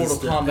games Mortal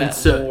and stuff and Kombat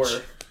such.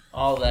 lore,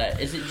 all that.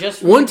 Is it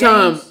just for One the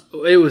time games?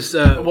 it was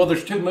Well,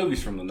 there's 2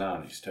 movies from the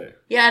 90s, too.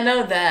 Yeah, I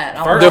know that.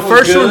 The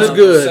first one's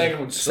good. The second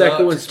one Second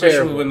sucks, one's especially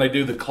terrible. when they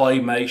do the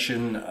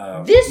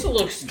claymation This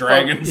looks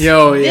dragons.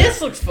 Yo, yeah. This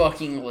looks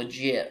fucking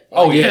legit.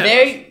 Oh, yeah.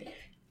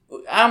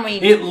 I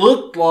mean, It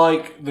looked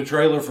like the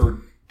trailer for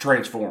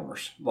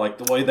Transformers, like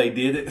the way they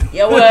did it.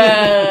 yeah,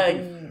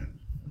 well,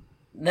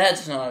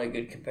 that's not a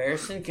good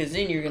comparison because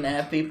then you're gonna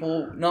have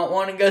people not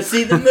want to go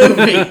see the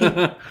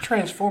movie.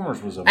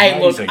 Transformers was Hey,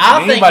 amazing. look, I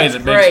think Anybody it's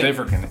that great. begs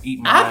different can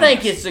eat my I think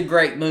ass. it's a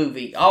great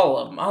movie. All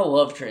of them. I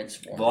love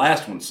Transformers. The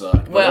last one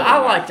sucked. Well, but I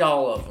other than liked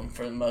all of them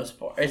for the most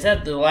part. Is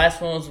that the last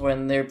ones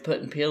when they're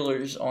putting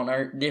pillars on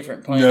Earth,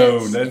 different that- planets?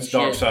 No, and that's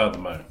Dark shit? Side of the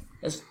Moon.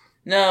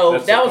 No,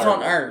 That's that the was third on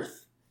one.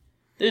 Earth.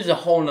 There's a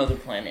whole nother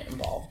planet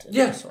involved in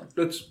this one.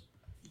 that's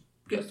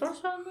Is Dark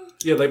Side of the Moon?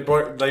 yeah.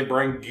 They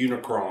bring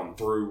Unicron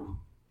through.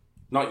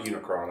 Not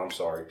Unicron, I'm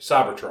sorry.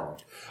 Cybertron.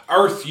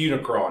 Earth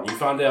Unicron. You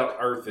find out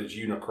Earth is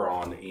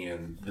Unicron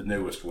in the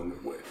newest one,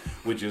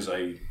 which is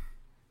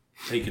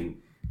he can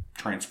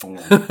transform.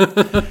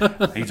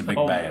 He's a big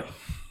bad.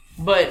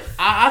 But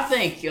I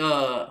think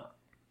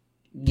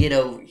Get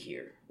Over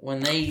Here. When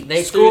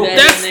they threw that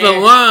That's in there, the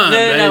line,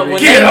 No, baby.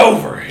 when Get they-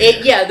 over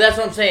it. Yeah, that's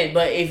what I'm saying.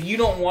 But if you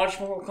don't watch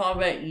Mortal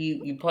Kombat,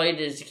 you played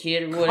it as a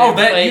kid or whatever. Oh,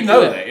 that played you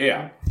know through it, that,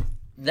 yeah.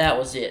 That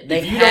was it. They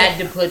If you had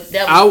to put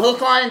that was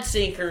hook, line, and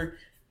sinker.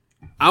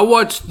 I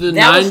watched the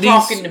That was 90s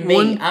talking to me.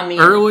 one I mean-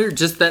 earlier,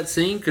 just that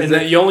scene. Cause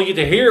And you only get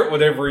to hear it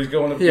whenever he's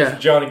going up against Yeah.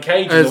 Johnny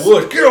Cage in As- the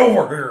woods. Get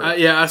over here.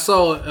 yeah, I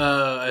saw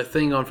a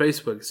thing on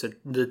Facebook. It said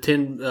the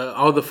 10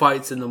 all the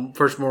fights in the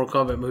first Mortal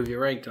Kombat movie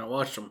ranked, and I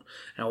watched them.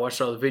 And I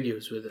watched all the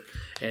videos with it.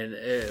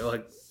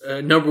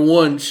 And number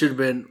one should have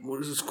been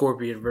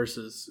Scorpion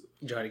versus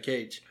Johnny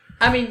Cage.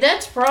 I mean,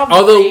 that's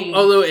probably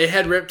Although it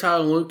had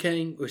Reptile and Liu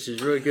Kang, which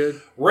is really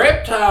good.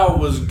 Reptile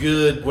was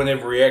good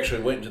whenever he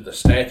actually went into the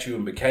statue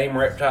and became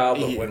Reptile,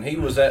 but when he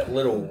was that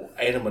little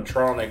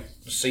animatronic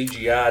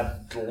CGI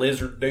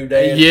lizard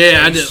doodad,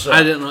 Yeah, he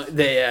I didn't like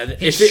that.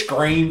 He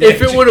screamed.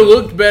 If at it you. would have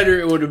looked better,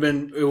 it would have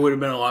been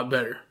a lot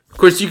better. Of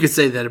course, you could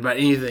say that about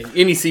anything,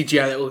 any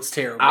CGI that looks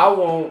terrible. I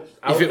would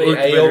If it be looked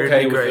better, it'd A-okay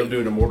be with great. them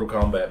doing a Mortal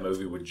Kombat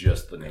movie with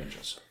just the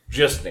ninjas.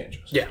 Just ninjas.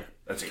 Yeah,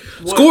 That's it.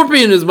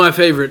 Scorpion is my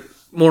favorite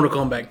Mortal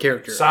Kombat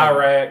character.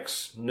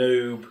 Cyrax,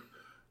 Noob,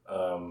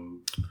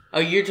 Oh,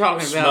 you're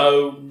talking about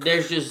Smoke.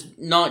 there's just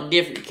not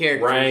different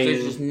characters. Rain.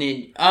 There's just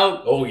ninja.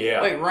 oh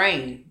yeah. Wait,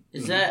 Rain.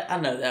 Is that? I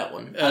know that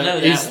one. I know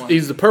that one.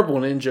 He's the purple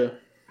ninja.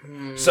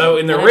 So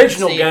in the I didn't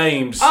original see it.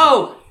 games,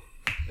 Oh,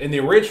 they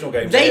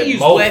they use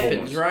multiple weapons,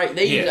 ones. right?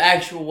 They use Yeah.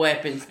 actual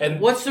weapons. And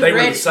what's the they were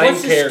red? the same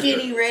what's the character.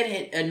 skinny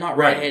redhead? Not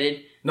Rain.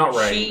 redheaded. Not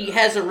Rain. She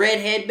has a red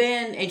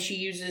headband, and she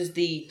uses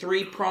the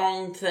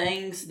 3-pronged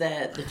things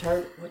that the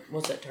turtle.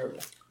 What's that turtle?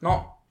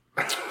 Not.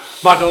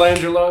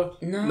 Michelangelo?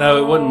 No.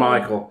 It wasn't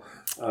Michael.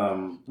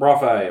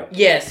 Raphael.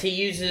 Yes, he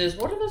uses.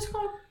 What are those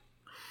called?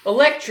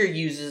 Elektra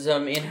uses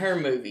them in her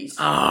movies.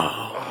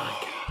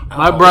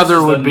 My brother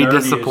This is would the be nerdiest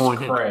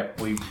disappointed. Crap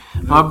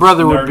My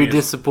brother would be nerdiest.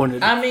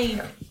 disappointed. I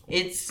mean,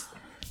 it's.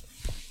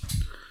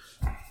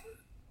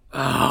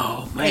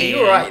 Oh man, Hey,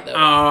 you're right though. Oh,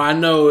 I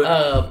know.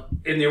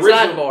 it. In the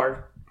original,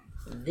 Sidebar.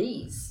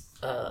 These,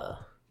 they're a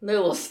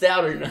little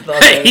stouter than I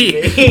thought they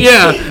would be.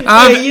 Yeah,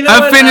 you know I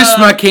what, finished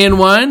my canned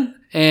wine,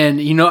 and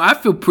I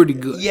feel pretty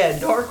good. Yeah,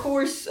 Dark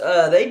Horse,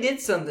 they did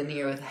something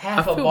here with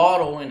half a feel-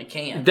 bottle in a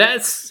can.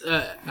 That's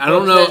I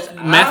don't know Says,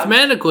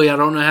 mathematically. I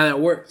don't know how that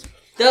works.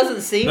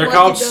 Doesn't seem they're like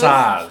called it does.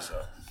 size.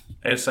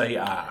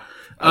 SAI.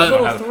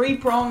 Little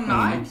 3-pronged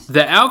knives.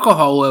 The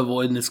alcohol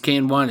level in this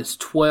canned wine is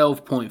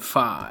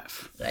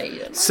 12.5. They,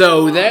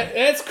 So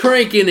that's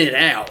cranking it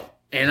out,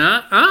 and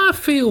I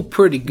feel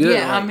pretty good.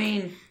 yeah, Like, I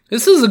mean,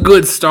 this is a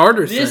good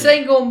starter this thing.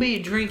 ain't gonna be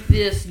a drink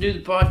this, do the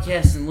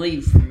podcast, and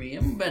leave for me.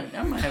 I'm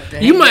gonna have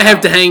to. You might have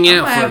to hang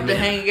out I might for a have to minute.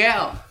 hang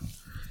out.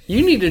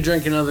 You need to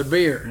drink another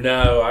beer.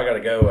 No, I gotta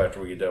go after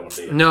we get done with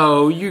this.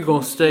 No, you're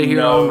gonna stay here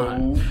No. all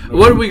night.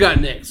 What do we got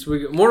next? We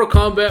got Mortal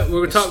Kombat.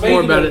 We're gonna talk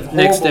more about it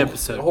next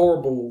episode.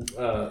 Horrible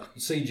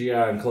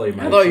CGI and claymation.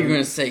 I thought you were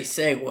gonna say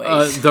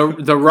Segways.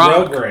 The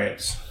Rock.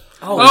 Rugrats.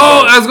 Oh,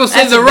 I was gonna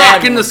say That's the a Rock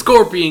bad and the one.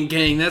 Scorpion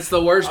King. That's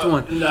the worst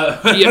one. No.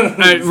 Yeah,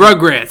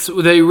 Rugrats.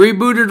 They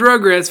rebooted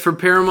Rugrats for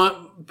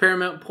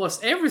Paramount Plus.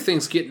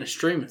 Everything's getting a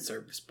streaming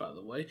service, by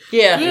the way.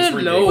 Yeah,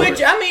 Good Lord.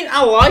 which I mean,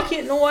 I like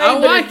it in a way, I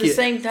but like at the it.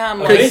 same time,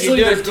 like you're Eventually,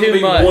 doing there's going to too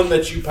be much. one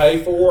that you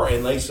pay for,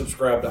 and they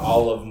subscribe to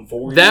all of them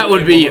for you. That would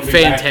and be we're gonna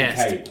back to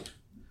fantastic. cable.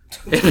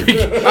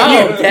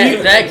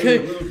 That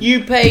could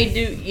you pay?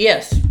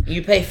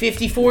 You pay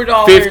 $54.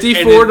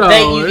 $54.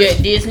 That you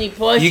get Disney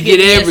Plus. You get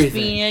ESPN,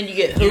 everything. You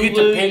get Hulu. You get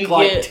to pick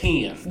like 10.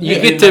 You and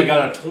get then to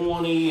got a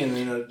 20, and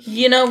then a.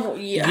 You know,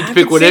 you get to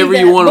pick whatever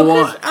you want to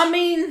watch. I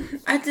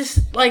mean, I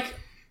just like.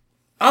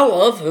 I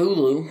love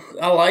Hulu.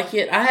 I like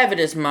it. I have it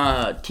as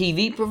my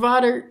TV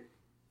provider.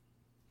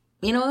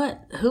 You know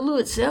what? Hulu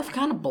itself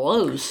kind of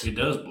blows. It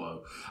does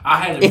blow. I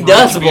had it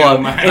does blow.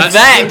 In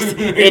fact,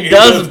 it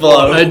does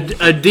blow.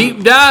 A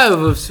deep dive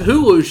of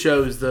Hulu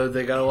shows, though,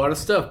 they got a lot of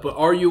stuff. But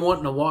are you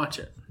wanting to watch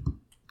it?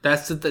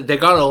 That's the thing. They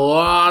got a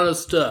lot of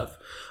stuff.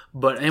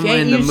 But am I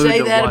in the mood to watch it? Can't you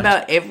say that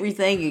about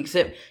everything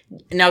except...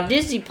 Now,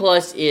 Disney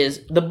Plus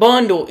is... The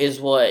bundle is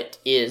what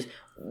is...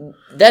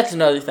 That's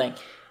another thing.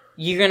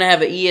 You're going to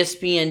have an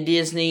ESPN,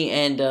 Disney,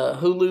 and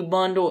Hulu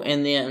bundle.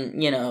 And then,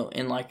 you know,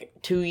 in like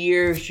 2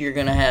 years, you're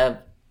going to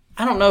have...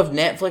 I don't know if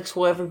Netflix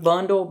will ever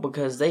bundle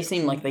because they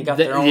seem like they got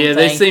their own thing. Yeah,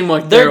 they seem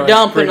like they're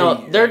dumping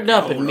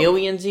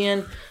millions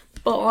in.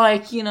 But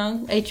like, you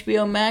know,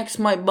 HBO Max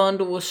might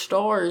bundle with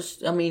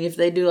Stars. I mean, if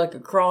they do like a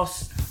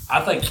cross,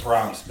 I think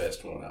Prime's the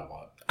best one I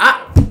like.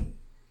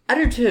 I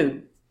do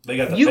too. They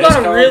got the you best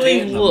gotta really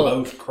and look. The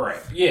most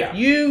crap. Yeah,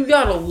 you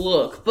gotta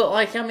look. But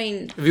like, I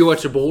mean, have you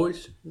watched The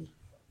Boys?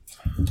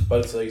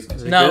 Both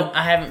seasons. No,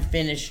 I haven't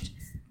finished.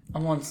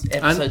 I'm on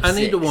episode 6. I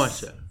need to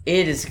watch it.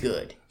 It is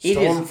good.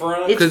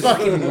 Stormfront? It's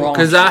fucking raunchy.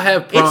 Because I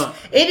have Prime.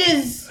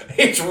 It's real.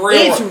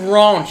 It's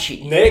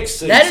raunchy. Next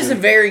season. That is a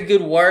very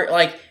good word.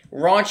 Like,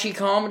 raunchy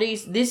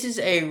comedies. This is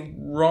a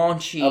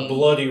raunchy... A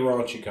bloody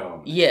raunchy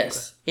comedy.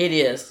 Yes, it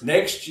is.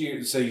 Next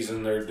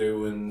season they're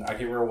doing... I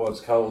can't remember what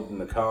it's called in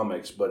the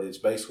comics, but it's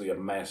basically a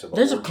massive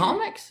There's orgy. A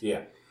comics?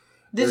 Yeah.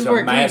 There's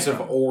a massive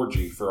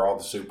orgy for all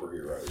the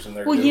superheroes. And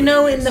well, you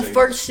know, in the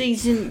first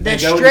season, that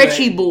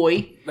stretchy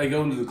boy... They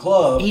go into the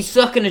club. He's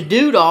sucking a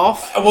dude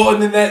off. Well,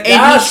 and then that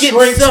guy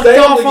shrinks down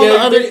off on the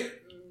other...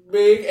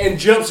 big and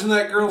jumps in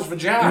that girl's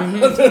vagina.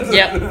 Mm-hmm.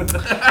 Yep.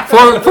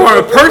 For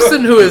a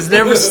person who has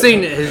never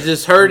seen it, has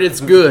just heard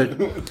it's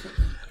good.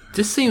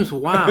 This seems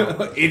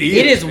wild. It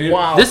is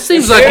wild. This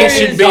seems like it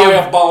should be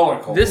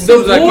diabolical. This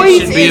seems like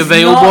it should be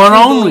available on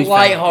OnlyFans.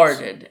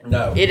 Lighthearted.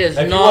 No, it is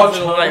not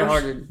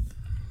lighthearted.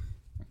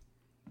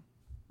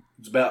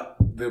 It's about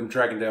them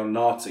tracking down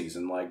Nazis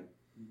in like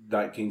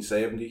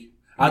 1970.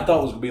 I thought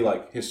it was gonna be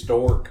like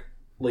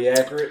historically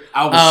accurate.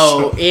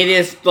 It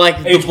is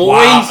like The Boys,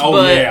 wild.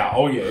 but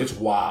oh yeah, it's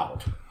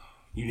wild.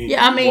 You need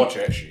to watch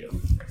that shit.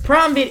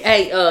 Prime Video.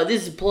 Hey,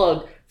 this is a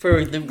plug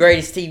for the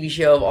greatest TV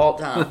show of all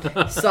time,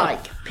 Psych.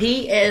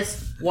 Psych.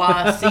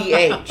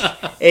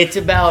 It's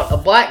about a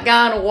black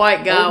guy and a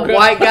white guy. Okay.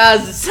 White guy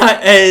is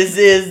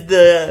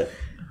the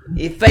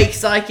fake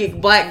psychic,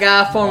 black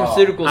guy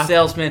pharmaceutical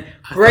salesman.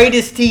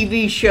 Greatest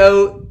TV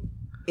show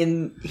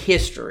in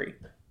history.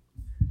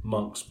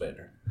 Monk's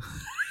better.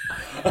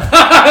 For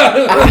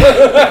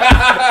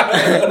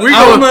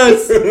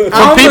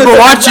people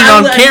watching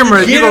on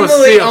camera, you're going to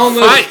see a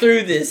fight.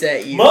 Threw this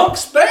at you.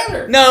 Monk's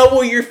better. No,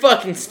 well, you're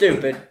fucking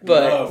stupid,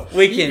 but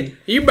we can.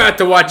 You're about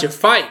to watch a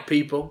fight,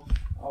 people.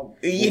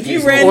 If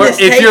you ran this,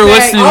 if you're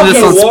listening to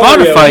this on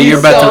Spotify, you're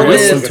about to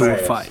listen to a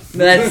fight.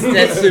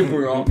 That's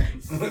super wrong.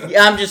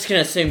 I'm just gonna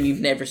assume you've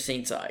never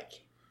seen Psych.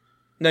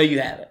 No,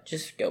 you haven't.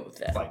 Just go with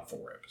that. Like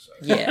 4 episodes.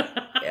 Yeah.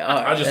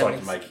 Right, I just like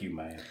to make you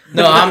mad.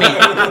 No, I mean,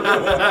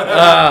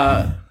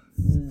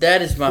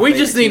 that is my. We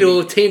just need a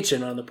little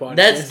tension on the podcast.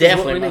 That's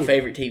definitely my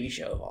favorite TV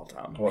show of all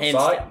time. What, hands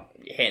Psych? down.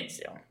 Hands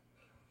down.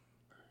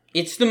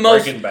 It's the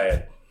most. Breaking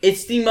Bad.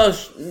 It's the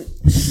most.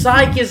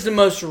 Psych is the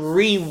most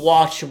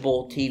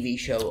rewatchable TV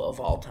show of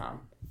all time.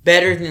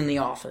 Better than The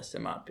Office,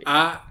 in my opinion.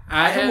 I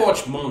can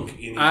watch Monk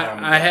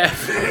anytime. I have.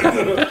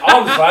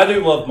 Honestly, I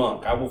do love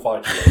Monk. I will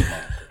fight you with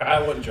Monk. I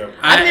wouldn't joke.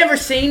 I've never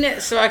seen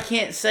it, so I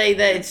can't say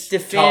that it's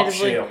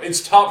definitively... Top shelf.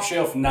 It's top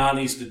shelf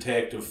 90s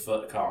detective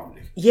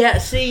comedy. Yeah,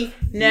 see,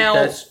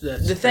 now,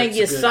 the thing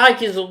is,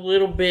 Psych is a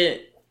little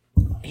bit...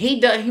 He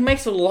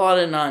makes a lot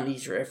of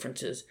 90s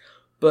references,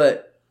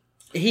 but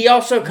he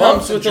also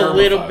comes with a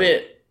little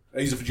bit...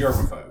 He's a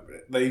germaphobe.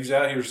 He's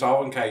out here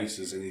solving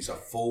cases, and he's a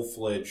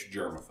full-fledged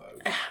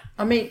germaphobe.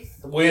 I mean...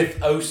 With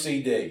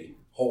OCD.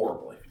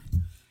 Horribly.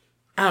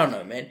 I don't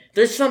know, man.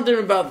 There's something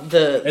about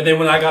the... And then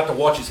when I got to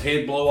watch his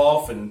head blow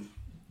off in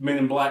Men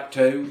in Black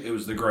 2, it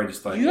was the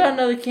greatest thing. You got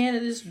another can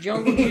of this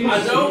jungle juice?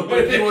 I don't, but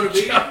if you want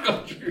to be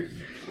jungle juice.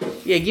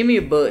 Yeah, give me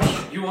a bush.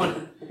 You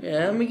want...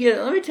 Yeah,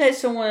 let me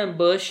taste some of them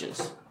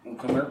bushes.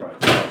 Come here,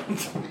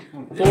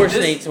 Forrest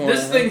needs one.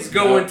 This thing's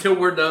going till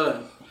we're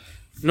done.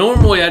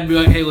 Normally, I'd be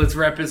like, hey, let's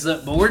wrap this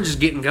up, but we're just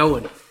getting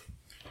going.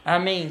 I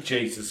mean...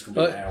 Jesus, it's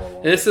going to be an hour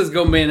long. This is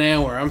going to be an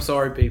hour. I'm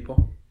sorry,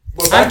 people.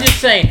 I'm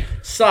just saying,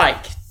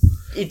 Psych...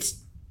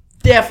 It's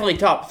definitely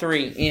top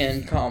 3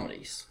 in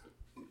comedies.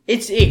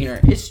 It's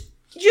ignorant. It's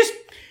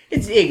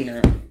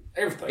ignorant.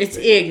 Everything's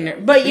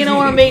ignorant. But you know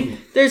what I mean?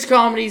 There's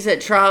comedies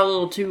that try a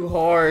little too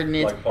hard. And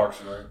it's, like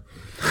Parks and Rec.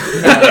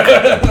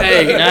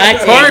 Hey,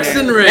 That's Parks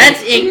ignorant. and Rec.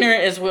 That's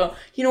ignorant as well.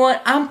 You know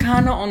what? I'm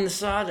kind of on the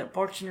side that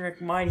Parks and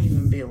Rec might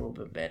even be a little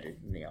bit better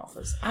than The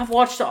Office. I've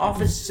watched The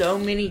Office so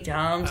many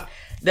times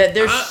that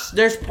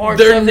there's parts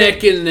They're of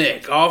neck it. and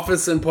neck.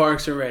 Office and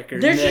Parks and Rec.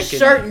 There's neck just and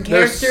certain neck.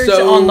 They're characters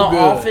so on The good.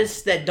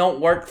 Office that don't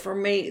work for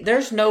me.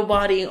 There's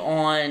nobody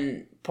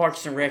on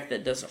Parks and Rec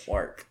that doesn't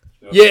work.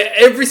 Yeah,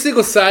 every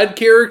single side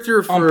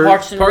character for On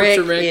Parks and Rec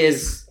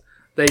is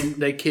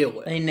they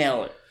kill it. They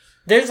nail it.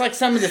 There's like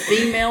some of the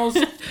females.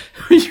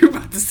 You're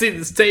about to see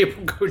this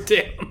table go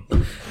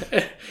down.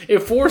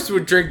 If Forrest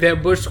would drink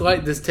that Busch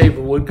Light, this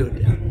table would go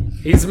down.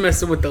 He's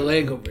messing with the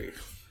leg over here.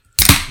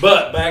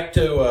 But back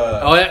to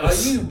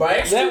you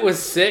bastard. That was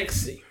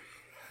sexy.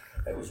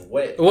 That was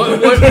wet. What?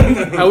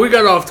 Oh, we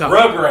got off topic.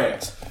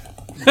 Rugrats.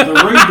 The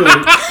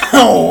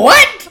reboot.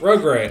 What? I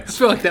Rugrats.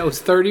 feel like that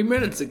was 30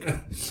 minutes ago.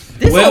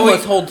 This Well,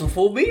 almost holds a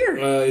full beer.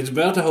 It's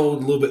about to hold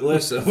a little bit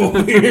less of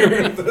over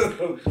here.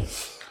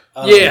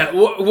 Yeah,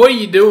 what are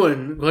you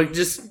doing? Like,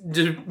 just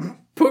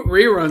put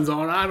reruns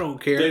on. I don't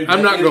care. Dude,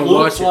 I'm not going to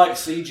looks watch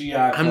it. like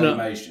CGI I'm not-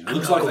 claymation. I'm It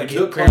looks not like gonna they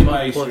took get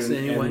Paramount Plus claymation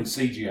anyway. and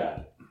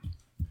CGI.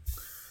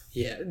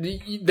 Yeah,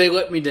 they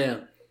let me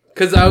down.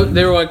 Because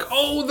they were like,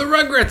 oh, the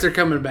Rugrats are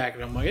coming back.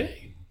 And I'm like,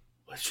 hey,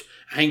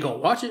 I ain't going to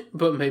watch it,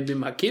 but maybe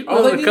my kid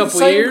will They in a did couple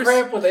the same years.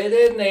 crap with Ed,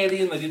 and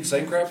Eddie, and they did the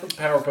same crap with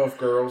Powerpuff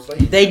Girls.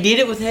 They did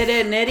it with Ed,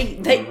 Ed, and Eddie.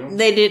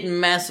 They didn't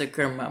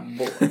massacre my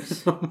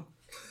boys.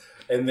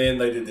 And then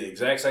they did the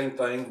exact same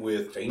thing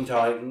with Teen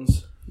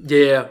Titans.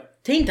 Yeah.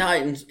 Teen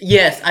Titans.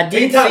 Yes, I did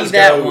Teen see Titans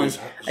that Go one. is-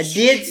 I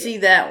did see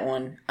that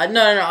one.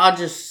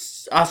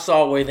 I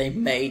saw where they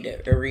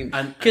made a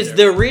remake. Because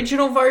the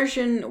original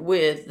version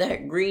with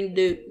that green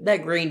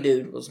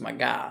dude was my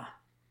guy.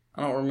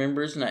 I don't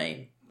remember his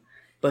name.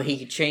 But he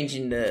could change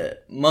into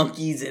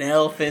monkeys and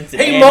elephants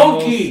and Hey,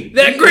 animals. Monkey!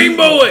 That green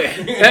boy!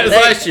 That was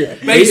last year.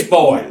 Beast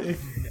Boy!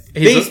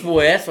 Beast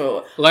Boy, that's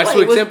what. Last Wait,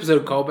 week's was-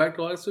 episode. Call back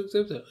to last week's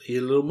episode. He's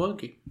a little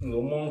monkey.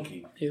 Little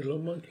monkey. He's a little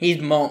monkey. He's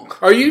Monk.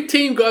 Are you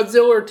Team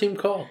Godzilla or Team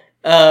Kong?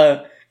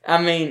 I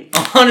mean,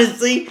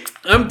 honestly,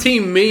 I'm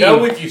Team Me.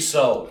 Go with your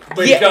soul.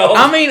 yeah.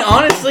 I mean,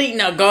 honestly,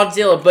 no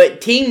Godzilla,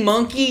 but Team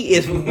Monkey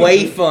is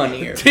way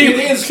funnier. Team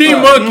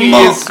fun. Monkey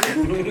Monk.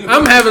 is.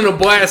 I'm having a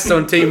blast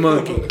on Team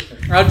Monkey.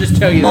 I'll just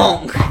tell you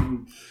Monk. that.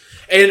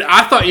 And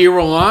I thought you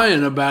were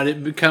lying about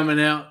it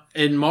coming out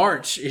in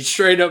March. It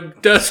straight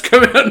up does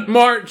come out in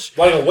March.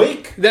 Like a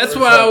week? That's Or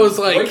why I was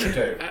a like. week or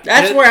two?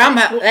 That's where I'm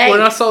at. Hey, When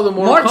I saw the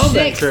Mortal March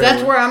Kombat 6th, trailer.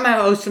 that's where I'm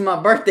at hosting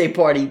my birthday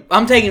party.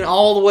 I'm taking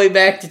all the way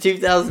back to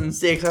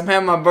 2006. I'm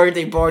having my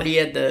birthday party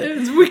at the.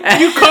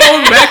 You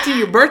calling back to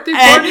your birthday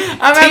party? I'm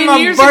 10 having my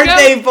years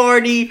birthday ago?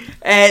 party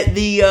at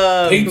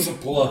the Pizza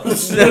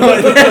Plus.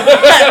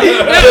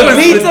 the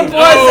Pizza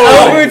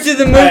Plus over to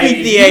the movie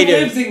Hey, theater. You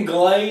lived in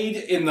Glade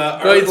in the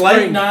Glade late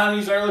Springs.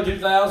 90s, early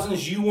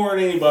 2000s. You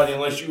weren't anybody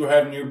unless you were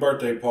having your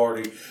birthday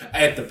party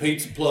at the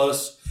Pizza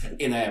Plus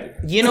in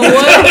Abigail. You know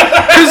what?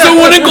 Because the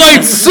one in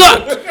Glade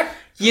sucked.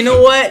 You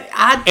know what?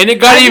 And it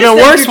got I even just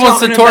think worse you're once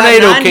the talking about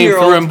tornado came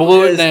 9-year-olds through and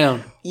blew it because,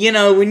 down. You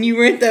know, when you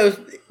rent those,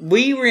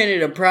 we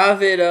rented a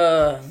private.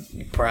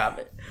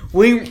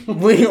 We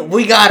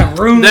got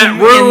a room, That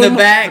room. in the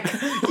back.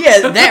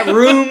 Yeah, that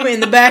room in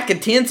the back of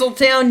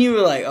Tinseltown. You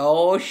were like,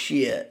 oh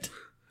shit.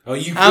 Oh,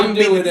 you I'm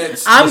couldn't do it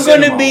at I'm the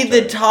gonna cinema be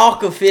the hotel.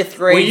 talk of fifth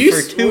grade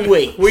for 2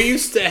 weeks. We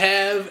used to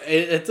have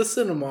at the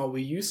cinema.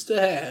 We used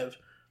to have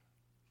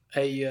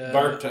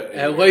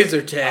a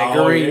laser tag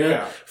Oh, arena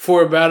yeah.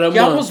 for about a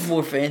Y'all month. was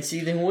more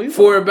fancy than we were.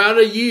 For about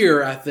a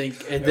year, I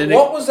think, and then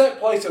What was that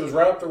place that was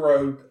right up the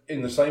road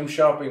in the same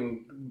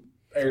shopping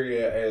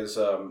area as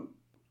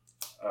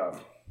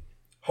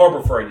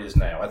Harbor Freight is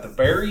now? At the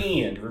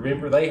very end,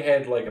 remember they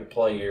had like a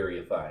play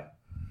area thing.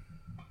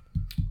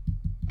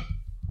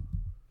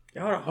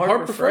 Y'all are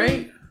Harbor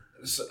Freight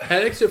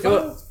had extra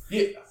 5,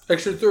 Yeah,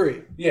 extra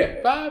 3,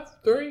 yeah. 5,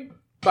 3,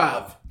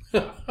 5.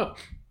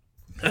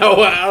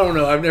 Oh, I don't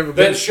know. I've never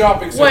been. That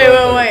shopping center.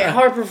 Wait.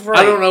 Harper Freight.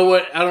 I don't know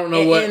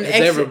what In has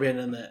extra- ever been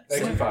in that.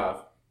 Exit 5.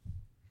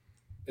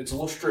 It's a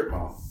little strip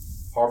mall.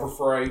 Harbor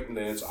Freight, and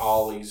then it's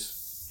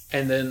Ollie's.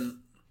 And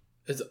then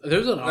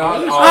there's an No,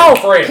 Ollie's? Oh,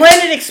 Freight.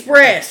 Planet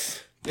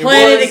Express. It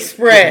Planet was-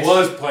 Express. It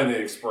was Planet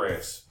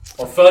Express.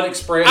 Or Fun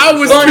Express. I or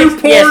was something.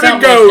 too poor to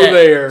something go like that.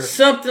 there.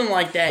 Something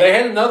like that. They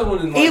had another one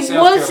in like It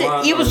South was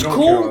Carolina. it was or North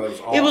cool. Carolina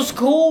that was It was awesome.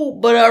 cool,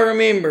 but I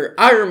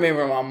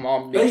remember my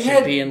mom They just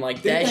had- being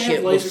like didn't that they shit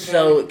have was laser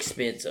so tag?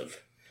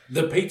 expensive.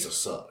 The pizza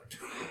sucked.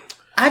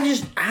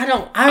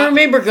 I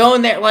remember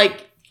going there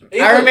like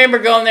It I was- remember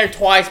going there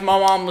twice. My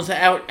mom was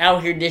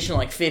out here dishing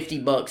like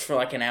 $50 for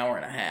like an hour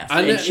and a half,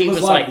 I know- and she It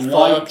was like, white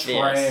 "Fuck this."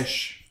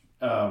 trash.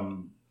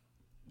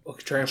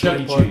 Trampoline Chuck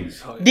E. park.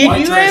 Cheese. Oh, yeah. Did White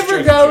you trash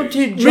ever Chuck E. go Cheese.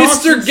 to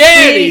Johnson Mr.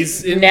 Gaddy's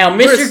Street? in Now, Mr.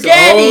 Bristol.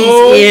 Gaddy's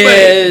Oh,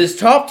 is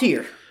top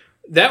tier.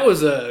 That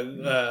was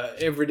a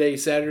everyday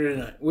Saturday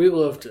night. We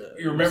loved to.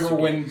 You remember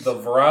when the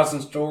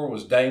Verizon store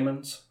was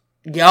Damon's?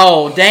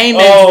 Yo,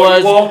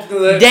 Damon's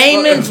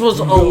was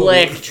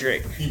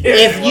electric.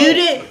 If you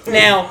didn't,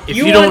 now If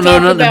you don't know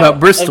nothing about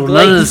Bristol,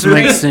 none of this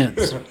makes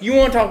sense. You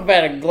want to talk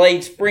about a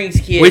Glade Springs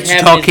kid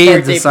Wichita, having his birthday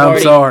Kansas, I'm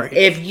party. sorry.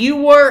 If you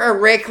were a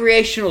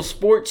recreational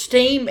sports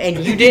team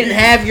and you didn't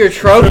have your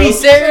trophy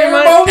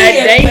ceremony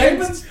at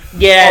Damon's,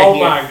 get out of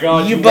here. my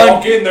God! You bunch-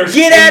 walk in, there's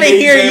Get out of TVs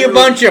here, you everywhere.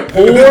 bunch of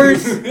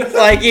pores!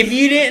 Like if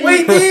you didn't,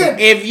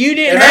 if you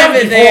didn't have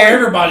it there,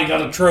 Everybody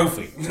got a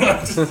trophy.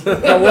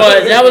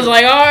 that was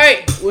like, all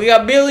right, we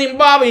got Billy and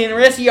Bobby, and the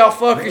rest of y'all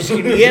fuckers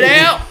can get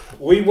out.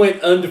 We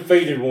went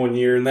undefeated one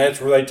year, and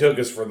that's where they took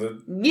us for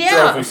the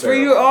Yeah, trophy for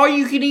your all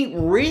you can eat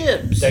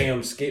ribs.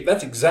 damn skip.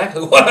 That's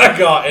exactly what I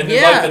got. And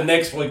then Yeah. like the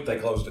next week they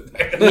closed it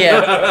down.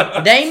 Yeah,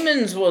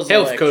 Damon's was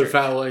Health electric. code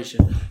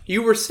violation.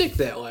 You were sick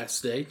that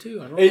last day too.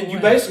 I don't know. And you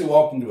why. basically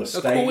walked into a a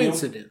stadium.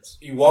 coincidence.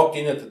 You walked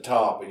in at the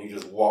top, and you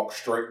just walked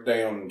straight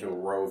down into a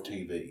row of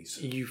TVs.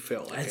 You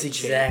felt like That's a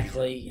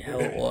exactly how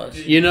it was.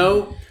 champion. You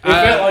know, It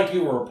felt like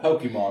you were a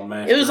Pokemon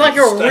master. It was like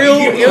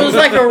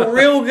a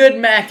real good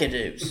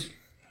McAdoo's.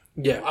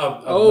 yeah.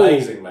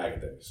 Amazing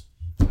McAdoo's.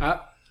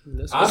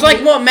 It's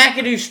like what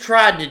McAdoo's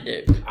tried to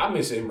do. I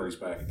miss Emery's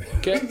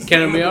McAdoo's.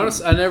 Can I be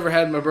honest? I never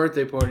had my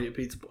birthday party at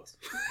Pizza Plus.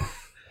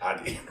 I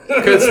did.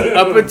 Because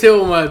up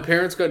until my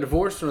parents got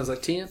divorced when I was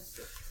like 10,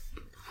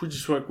 we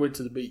just went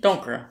to the beach.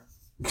 Don't cry.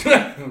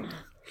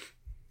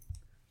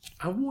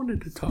 I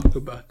wanted to talk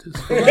about this.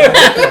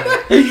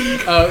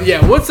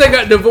 Yeah, once they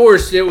got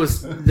divorced, they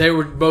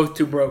were both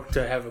too broke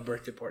to have a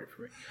birthday party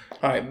for me.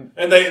 All right,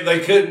 And they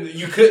couldn't.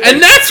 You couldn't.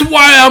 And that's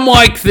why I'm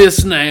like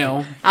this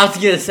now. I was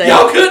gonna say.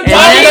 Y'all couldn't and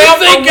talk I that- about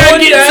think for I one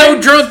get day. so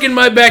drunk in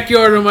my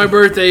backyard on my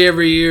birthday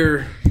every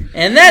year.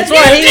 And that's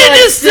why You he did likes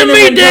this to me,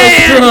 Cinnamon Toast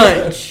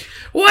Dad! Crunch.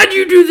 Why'd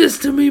you do this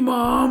to me,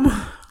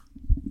 Mom?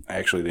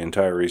 Actually, the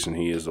entire reason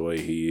he is the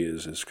way he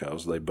is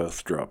because they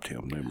both dropped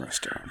him numerous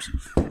times.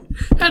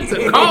 That's a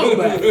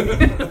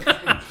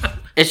callback.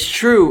 It's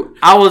true.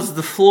 I was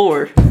the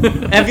floor.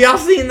 Have y'all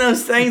seen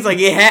those things? Like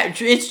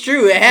it's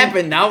true. It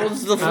happened. I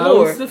was the I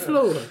floor. was the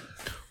floor.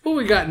 What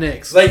we got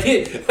next?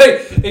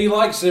 He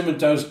likes Cinnamon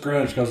Toast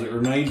Crunch because it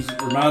reminds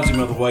him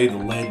of the way the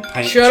lead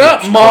paint. Shut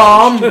up, chips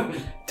Mom.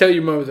 Tell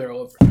your mother they're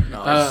all over.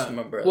 No, this is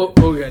my brother. What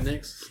we got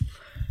next?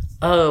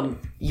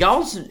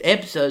 Y'all's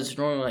episodes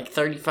are only like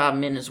 35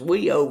 minutes.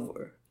 We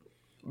over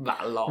by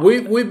a lot.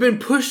 We've been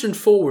pushing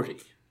 40.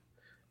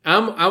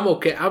 I'm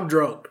okay. I'm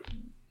drunk.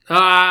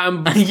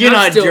 You're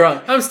not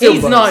drunk. I'm still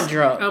He's buzzed. not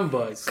drunk. I'm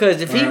buzzed.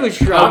 Because if he was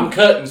I'm drunk,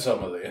 cutting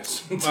some of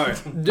this. All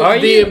right. Are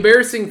The you?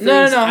 embarrassing things.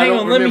 no, I hang don't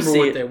on. Let me remember see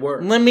what it. they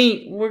were.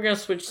 We're gonna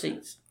switch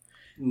seats.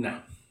 No.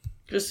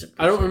 Just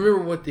I don't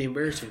remember what the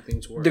embarrassing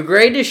things were. The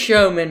Greatest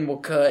Showman will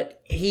cut.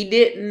 He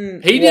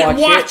didn't.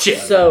 watch it.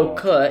 So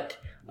cut.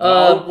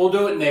 We'll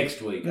do it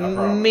next week. I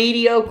promise.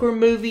 Mediocre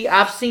movie.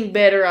 I've seen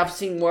better. I've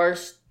seen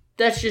worse.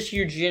 That's just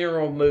your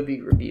general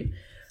movie review.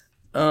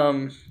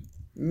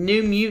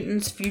 New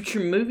Mutants future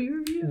movie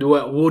review.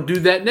 Well, we'll do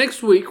that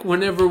next week.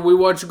 Whenever we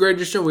watch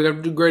Greatest Show, we got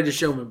to do Greatest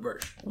Showman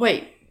version.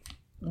 Wait,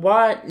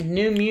 why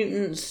New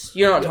Mutants?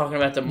 You're not talking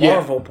about the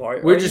Marvel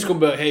part. We're are just you?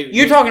 gonna be hey.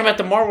 You're talking about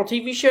the Marvel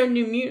TV show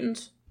New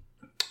Mutants.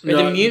 Or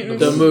no, the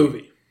Mutants. the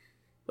movie.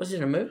 Was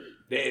it a movie?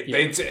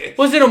 It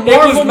Was it a was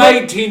Marvel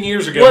made movie? 10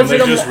 years ago Was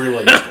and it they a just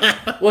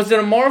released it. Was it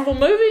a Marvel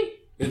movie?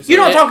 It's You're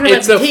not talking about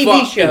It's the a TV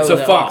Fox, show. It's a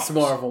though. Fox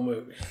Marvel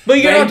movie. But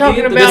you're They not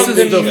talking did- about This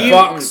the is the Mutants,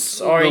 Fox,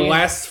 are the you?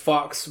 last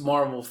Fox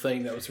Marvel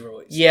thing that was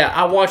released. Yeah,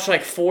 I watched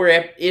like 4.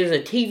 It was a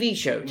TV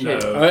show too. No.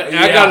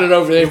 I got it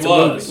over there. It It's a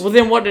was. movie. Well,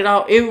 then what did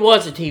I? It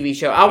was a TV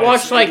show. I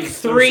watched like there's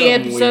 3 something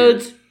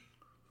episodes.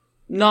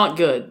 Not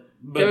good.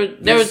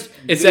 But There was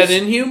Is that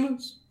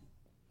Inhumans?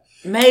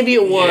 maybe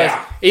it was.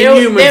 Yeah.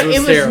 Inhumans was it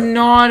was terrible.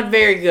 not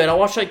very good. I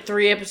watched like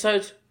 3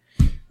 episodes.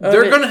 of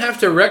They're it. gonna have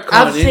to retcon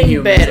I've seen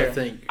Inhumans, better. I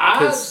think. I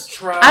 'cause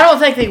tried. I don't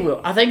think they will.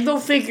 I think they'll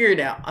figure it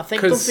out. I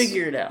think they'll 'Cause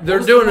figure it out. They're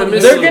doing a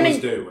Miss. They're Hulu gonna- was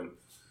doing.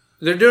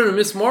 They're doing a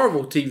Miss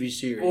Marvel TV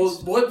series, Well,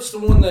 what's the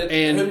one that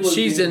and Hulu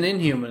she's did? an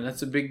Inhuman.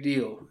 That's a big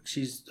deal.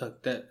 She's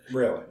like that.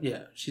 Really?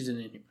 Yeah, she's an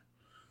Inhuman.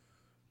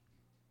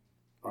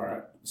 All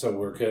right. So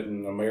we're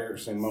cutting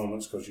embarrassing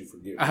moments because you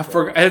forget. I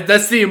forgot.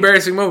 That's the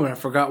embarrassing moment. I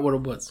forgot what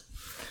it was.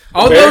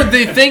 Although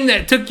the thing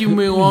that took you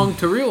me long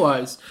to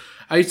realize,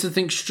 I used to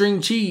think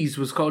string cheese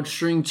was called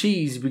string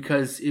cheese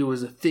because it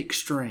was a thick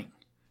string.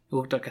 It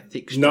looked like a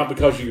thick string. Not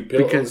because you could peel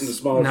it Because- in the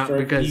small not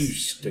string. because- You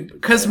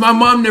stupid. Because my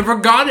mom never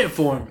got it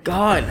for me.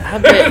 God, I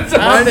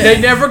bet.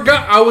 They never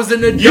got. I was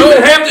an adult. You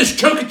can have this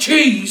chunk of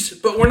cheese,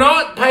 but we're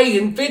not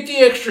paying 50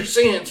 extra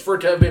cents for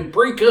it to have been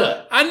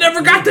pre-cut. I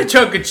never got the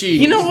chunk of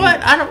cheese. You know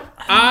what? I don't.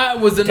 I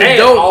was an Dad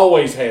adult.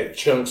 always had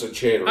chunks of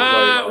cheddar.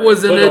 I laid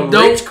was on an it. Put on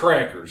adult. Ritz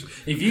crackers.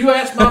 If you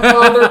asked my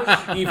father,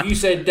 if you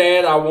said,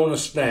 "Dad, I want a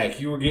snack,"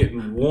 you were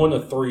getting one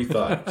of 3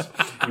 things.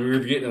 You were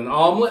getting an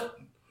omelet,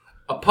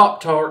 a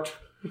Pop-Tart,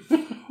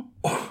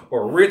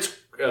 or Ritz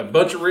a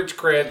bunch of Ritz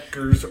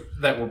crackers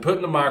that were put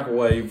in the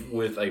microwave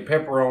with a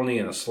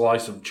pepperoni and a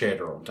slice of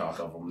cheddar on top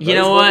of them. You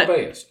know Those were what? the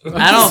best.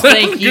 I don't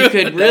think you good.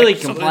 could really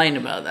Excellent. complain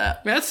about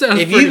that. That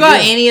sounds If pretty you got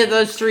good. any of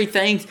those three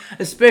things,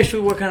 especially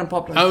what kind of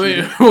Pop-Tarts I you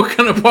mean, got? what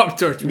kind of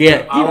Pop-Tarts?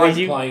 Yeah. I like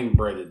you- plain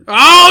breaded.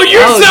 Oh,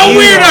 you're Oh, so you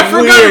weird. I are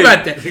forgot weird.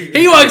 about that.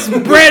 He likes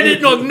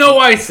breaded with no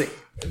icing.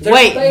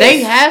 Wait,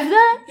 they have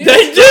that?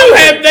 They do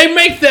have. They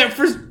make that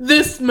for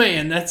this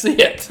man. That's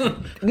it.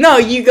 No,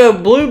 you go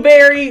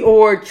blueberry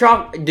or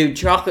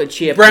chocolate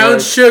chip. Brown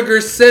was- sugar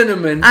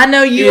cinnamon. I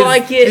know you is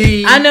like it.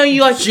 the I know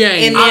you like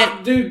jam.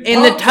 it. Dude,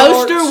 In the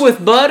Pop-Tarts- toaster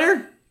with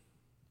butter.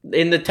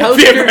 In the Have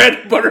you ever toaster.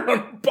 had butter on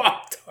a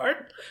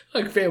Pop-Tart?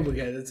 Like Family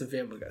Guy. That's a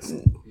Family Guy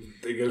scene.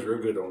 It goes real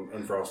good on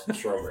unfrosted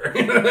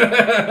strawberry.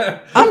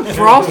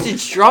 Unfrosted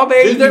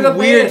strawberry. Dude, they're You the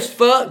weird best.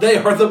 fuck. They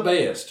are the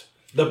best.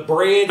 The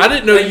bread. I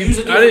didn't know they you- use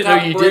a I didn't know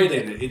different you type of bread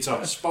did in it. It's a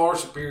far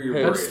superior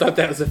I bread. just thought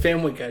that was a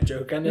Family Guy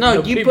joke. I didn't No,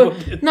 know you people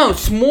put did.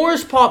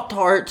 s'mores Pop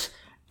Tarts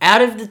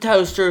out of the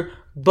toaster,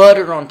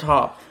 butter on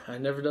top. I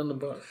never done the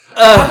butter.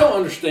 I don't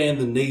understand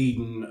the need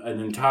in an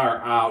entire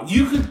aisle.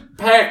 You could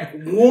pack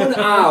one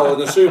aisle in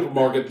the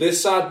supermarket.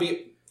 This side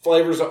be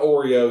flavors of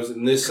Oreos,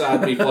 and this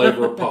side be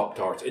flavor of Pop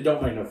Tarts. It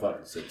don't make no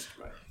fucking sense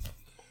to me.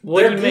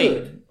 What do you They're mean?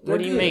 good. What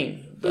do you They're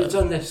mean? But it's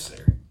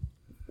unnecessary.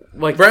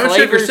 Like Brown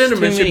sugar flavors,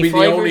 cinnamon too should many be the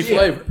only flavors? Yeah.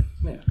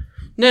 flavor.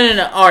 Yeah.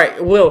 No. All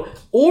right. Well,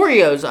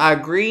 Oreos, I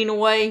agree in a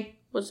way.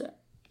 What's that?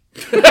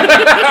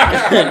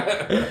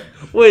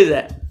 What is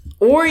that?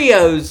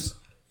 Oreos,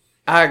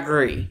 I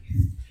agree.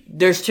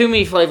 There's too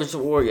many flavors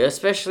of Oreo,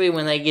 especially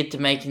when they get to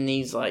making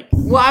these like.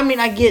 Well, I mean,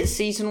 I get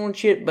seasonal and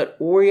shit, but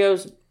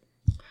Oreos.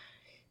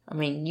 I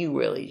mean, you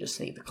really just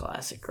need the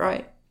classic,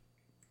 right?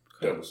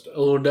 Double stuff. A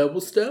little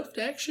double stuffed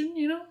action,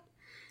 you know?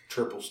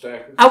 Triple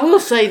stacker. I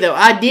will say though,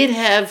 I did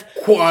have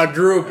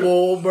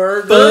Quadruple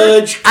burger.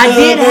 Fudge I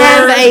did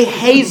have a covered.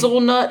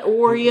 hazelnut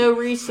Oreo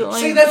recently.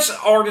 See, that's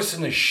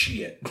artisan as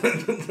shit.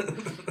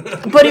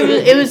 But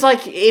it was like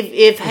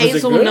if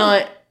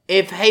hazelnut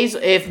if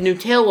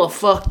Nutella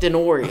fucked an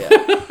Oreo.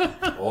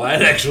 Well,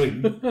 that actually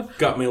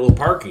got me a little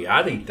perky.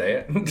 I'd eat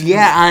that.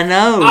 Yeah, I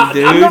know,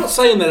 dude. I'm not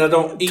saying that I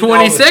don't eat 20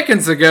 all the-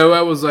 seconds ago,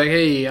 I was like,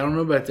 hey, I don't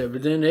know about that.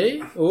 But then,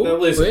 hey, oh, Now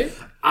listen, wait,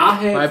 I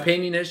my have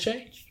opinion has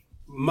changed.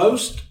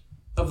 most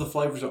of the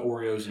flavors of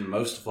Oreos and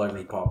most of the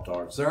flavors of Pop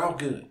Tarts. They're all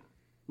good.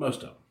 Most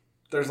of them.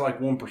 There's like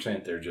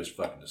 1% they're just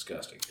fucking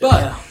disgusting.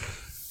 But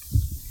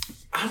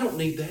I don't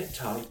need that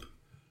type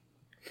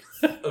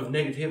of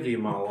negativity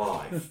in my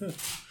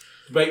life.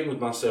 Debating with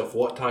myself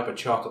what type of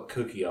chocolate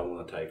cookie I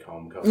want to take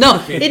home. 'cause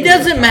No, it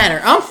doesn't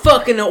matter. I'm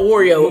fucking an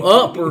Oreo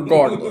up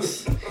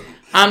regardless.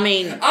 I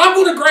mean, I'm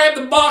going to grab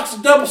the box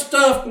of double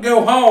stuff and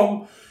go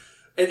home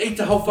and eat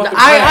the whole fucking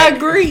I bag.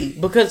 agree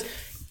because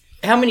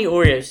how many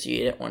Oreos do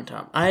you eat at one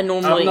time? I I'm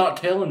normally not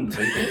telling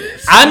people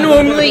this. I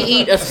normally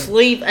eat a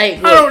sleeve. Hey,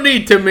 I don't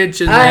need to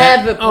mention I that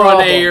have a problem.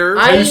 on air.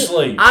 I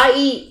sleeves. I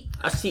eat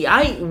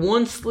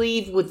one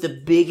sleeve with the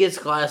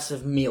biggest glass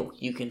of milk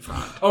you can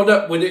find. Oh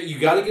no! You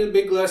got to get a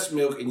big glass of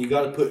milk, and you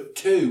got to put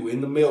 2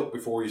 in the milk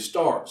before you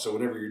start. So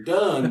whenever you're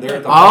done, they're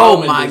at the Oh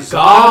bottom. my and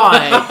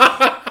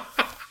god!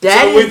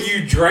 That So is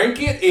when you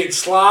drink it, it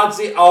slides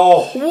it.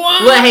 Oh,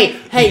 What? well,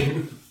 hey,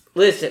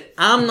 listen,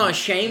 I'm not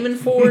shaming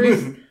for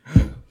it.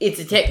 It's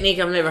a technique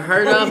I've never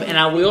heard of, and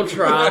I will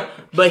try.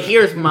 But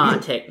here's my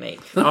technique.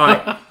 All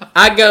right,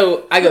 I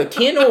go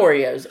 10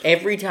 Oreos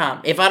every time.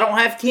 If I don't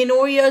have 10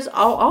 Oreos,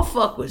 I'll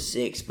fuck with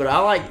 6, but I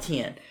like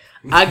 10.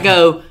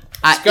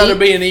 It's got to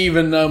be an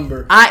even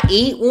number. I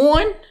eat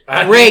one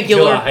I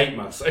regular. I hate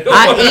myself.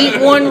 I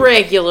eat one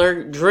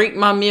regular, drink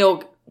my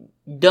milk,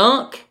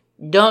 dunk.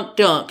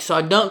 So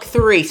I dunk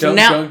 3. So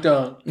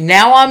Dunk.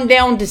 now I'm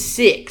down to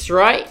 6,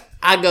 right?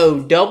 I go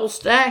double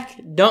stack,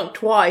 dunk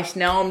twice.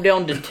 Now I'm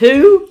down to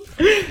 2.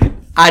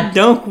 I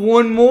dunk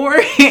one more,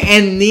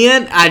 and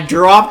then I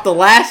drop the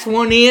last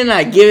one in.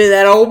 I give it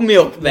that old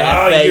milk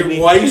bath, baby.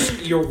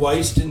 You're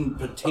wasting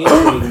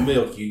potential in the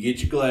milk. You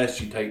get your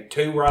glass, you take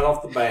 2 right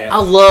off the bat, I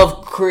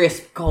love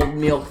crisp cold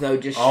milk though,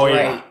 just Oh,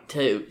 straight yeah.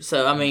 too.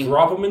 So I mean,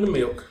 drop them in the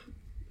milk,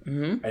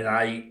 Mm-hmm. and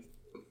I eat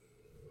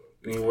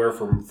anywhere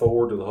from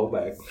 4 to the whole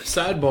bag.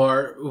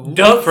 Sidebar.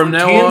 Dunk from for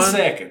now 10 on,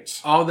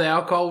 seconds. all the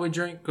alcohol we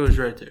drink goes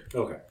right there.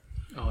 Okay.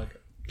 I like it.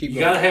 Keep You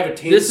going. gotta have a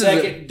 10 This is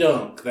second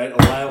dunk that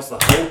allows the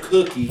whole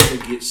cookie to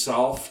get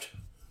soft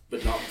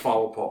but not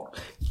fall apart.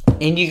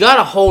 and you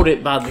gotta hold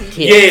it by the tip.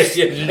 Yes,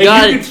 yeah. You And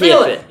gotta you can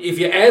feel tip it. If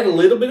you add a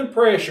little bit of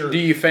pressure, Do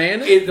you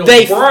fan it? it'll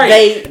They-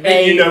 break, they-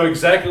 and you know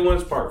exactly when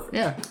it's perfect.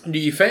 Yeah. Do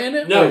you fan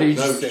it? No, or do you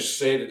just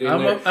set it in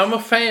I'm there. a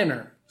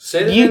fanner.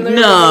 Set it You in there.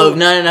 no. There's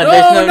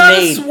no not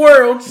need. a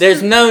swirl.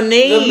 There's no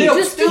need. The milk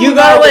Just, still you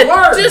got gotta the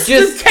let word. just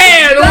a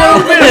tad, a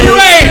little bit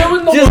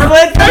of wait. just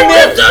let the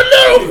milk. Just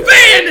a little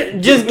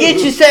fan. Just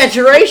get your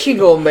saturation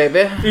going,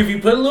 baby. If you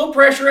put a little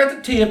pressure at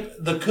the tip,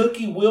 the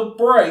cookie will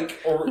break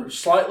or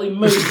slightly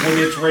move when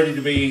it's ready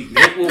to be eaten.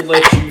 It will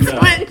let you know.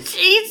 When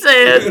she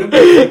says, and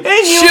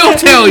you She'll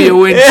tell you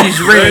when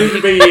she's Ready ready.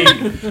 to be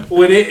eaten.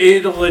 When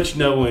it'll let you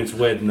know when it's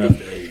wet enough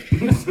to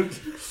eat.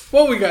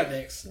 What we got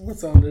next?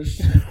 What's on this?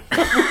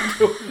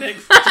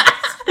 Next.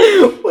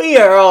 We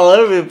are all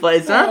over the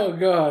place, huh? Oh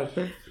God!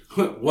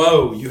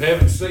 Whoa, you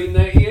haven't seen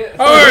that yet?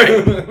 All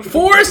right,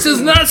 Forrest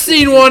has not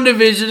seen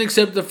WandaVision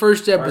except the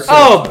first episode.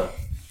 Oh,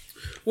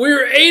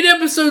 We're 8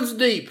 episodes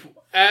deep.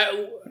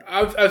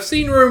 I've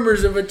seen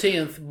rumors of a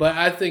 10th, but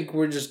I think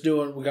we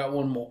got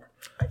one more.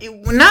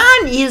 9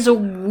 is a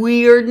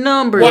weird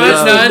number.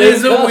 Well, though. 9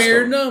 is a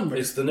weird number.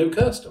 It's the new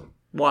custom.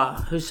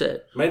 Why? Who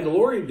said?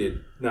 Mandalorian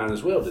did 9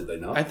 as well, did they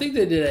not? I think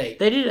they did 8.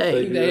 They did 8.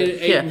 They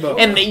did 8 Yeah, in both.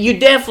 and you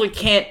definitely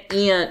can't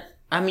end.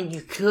 I mean,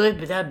 you could,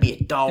 but that'd be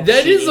a dog.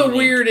 That shit is a ending.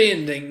 weird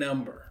ending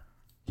number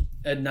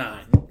at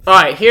 9. All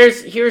right,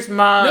 here's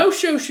my. No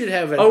show should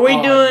have an Are we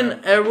odd doing?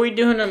 number. Are we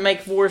doing to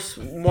make Force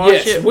watch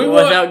Yes, it we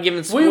without want,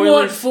 giving spoilers? We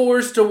want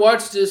Forrest to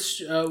watch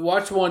this.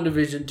 Watch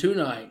WandaVision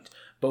tonight,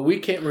 but we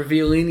can't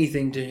reveal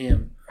anything to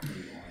him.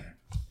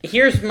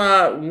 Here's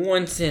my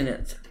one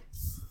sentence.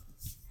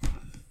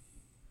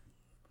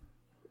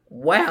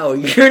 Wow,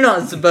 you're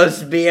not supposed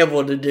to be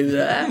able to do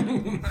that.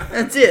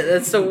 That's it.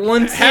 That's the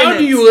one sentence. How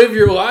do you live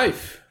your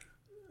life?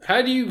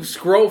 How do you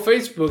scroll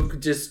Facebook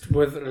just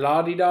with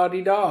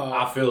la-di-da-di-da?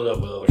 I filled up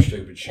with other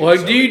stupid shit. Like,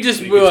 so do you just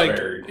it be gets like,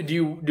 buried. do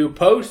you do a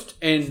post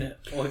and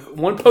like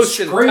one post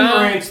at a Screen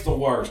time? rant's the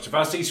worst. If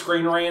I see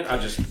screen rant, I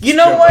just You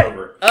know jump what?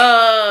 over it.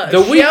 The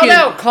Shout weekend-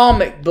 out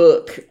Comic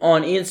Book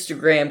on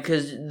Instagram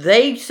because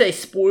they say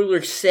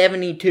spoilers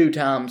 72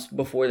 times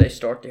before they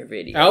start their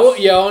video.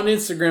 Yeah, on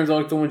Instagram's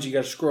like the ones you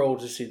got to scroll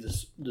to see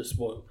the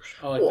spoilers.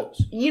 I like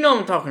those. You know what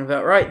I'm talking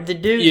about, right? The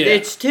dude, Yeah.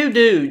 it's 2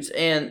 dudes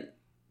and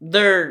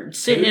they're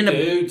sitting in a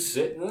Dude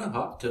sitting in a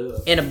hot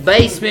tub.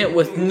 basement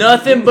with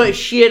nothing but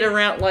shit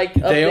around like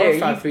up They there. are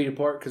 5 feet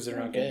apart because they're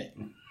not gay.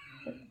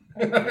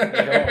 All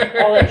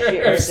that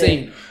shit. I've right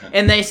seen. there.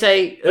 And they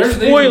say There's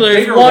an even spoilers,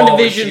 bigger wall of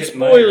WandaVision shit in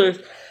there. spoilers.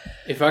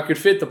 If I could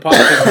fit the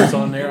popsicles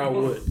on there, I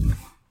would.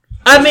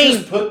 I mean,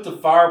 Just put the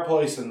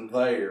fireplace in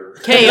there.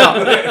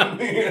 chaos.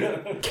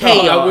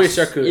 Chaos. I wish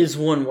I could. Is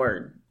one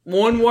word.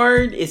 One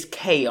word is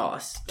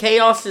chaos.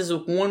 Chaos is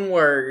one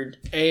word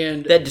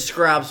And that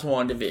describes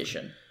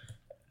WandaVision.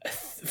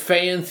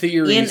 fan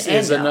theories In and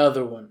is out.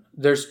 another one.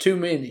 There's too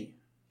many.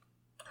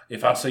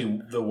 If I see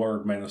the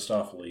word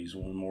Mephistopheles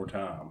one more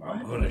time,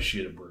 I'm going to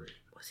shit a brick.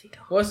 What's he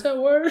talking? What's that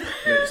word?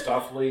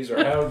 Mephistopheles,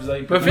 or how do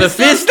they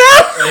Mephisto? Mephisto?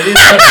 It is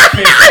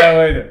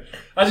Mephisto, ain't it?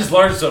 I just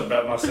learned something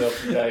about myself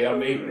today.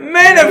 I'm ignorant.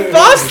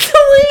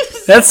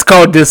 Mephistopheles? That's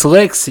called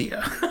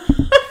dyslexia.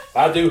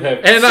 I do have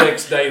And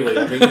sex daily.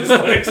 I mean,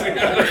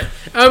 dyslexia.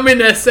 I'm in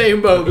that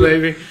same boat,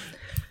 baby.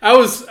 I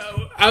was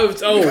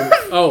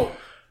Mephistopheles?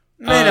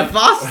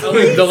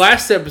 the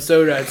last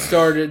episode I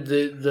started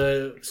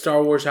the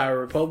Star Wars High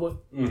Republic.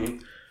 Mm-hmm.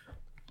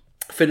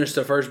 Finished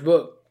the first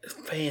book. It's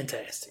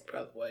fantastic,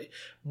 by the way.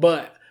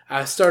 But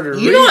I started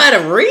You reading. know how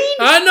to read?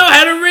 I know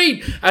how to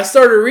read. I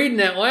started reading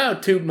out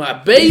loud to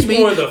my He's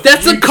baby. one of the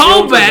That's a few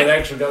children that callback.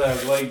 actually got out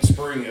of late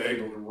spring and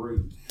able to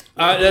read.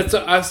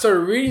 I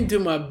started reading to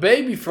my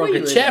baby for Where like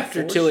you a living, chapter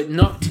Forrest? till it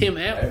knocked him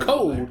out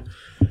cold.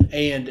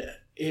 And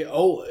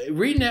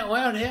reading out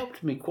loud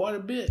helped me quite a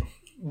bit.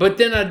 But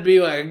then I'd be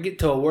like, I'd get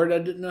to a word I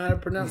didn't know how to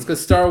pronounce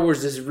because Star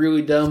Wars is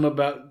really dumb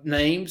about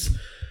names.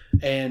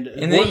 And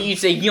then you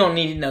say you don't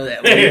need to know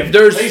that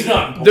word. He's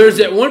not important. there's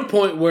at one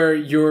point where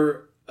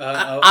you're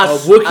a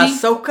Wookiee.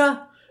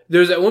 Ahsoka?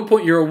 There's at one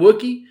point you're a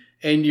Wookiee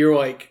and you're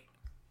like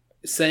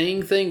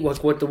saying things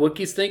like what the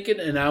Wookiee's thinking,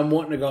 and I'm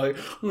wanting to go like.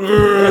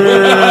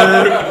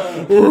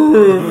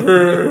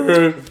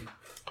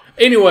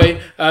 Anyway,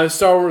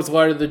 Star Wars: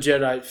 Light of the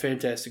Jedi,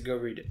 fantastic. Go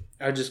read it.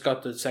 I just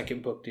got the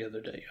second book the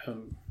other day. I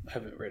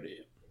haven't read it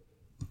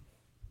yet.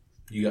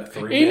 You got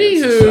 3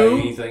 minutes to say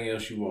anything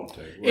else you want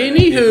to. We're at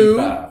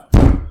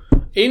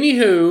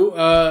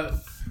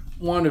 55.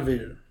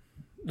 WandaVision.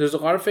 There's a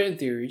lot of fan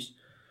theories,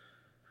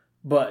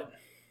 but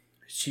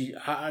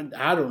I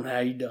don't know how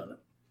you done it.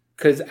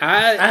 Because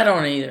I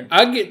don't either.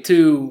 I get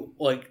to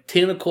like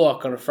 10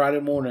 o'clock on a Friday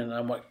morning and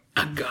I'm like,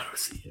 I gotta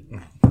see it.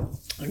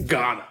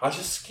 I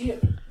just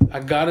skip. I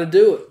gotta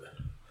do it.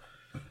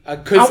 I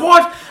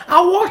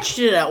watched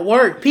it at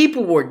work.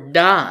 People were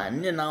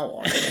dying, and I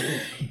watched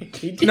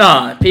it.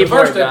 Nah, people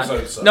first were dying.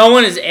 episode sucked. No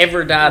one has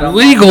ever died on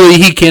Legally,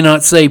 he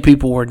cannot say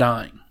people were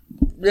dying.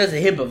 That's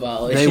a HIPAA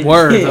violation. They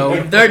were,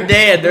 though. They're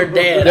dead. They're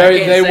dead.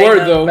 They I can't say were,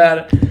 nothing though.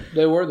 About it.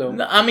 They were, though.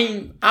 No, I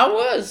mean, I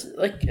was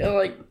like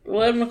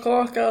 11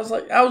 o'clock. I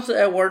was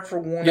at work for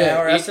 1 Yeah,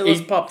 hour. I said, let's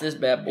he- pop this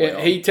bad boy. Yeah,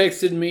 on. he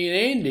texted me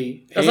and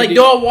Andy. I was like,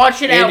 do I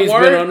watch it at Andy's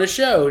been on work, the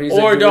show. And he's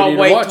or like, do I we need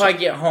to wait watch till I it.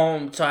 get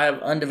home so I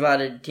have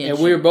undivided attention? And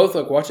we were both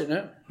like, watch it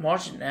now.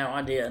 Watch it now.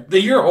 I did.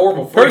 You're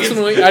horrible.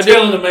 Personally, I I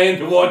telling didn't- the man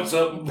to watch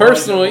something.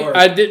 Personally, while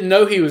I he's at work. didn't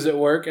know he was at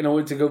work, and I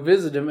went to go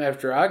visit him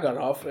after I got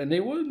off, and he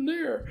wasn't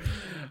there.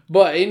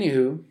 But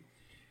anywho,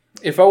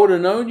 if I would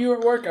have known you were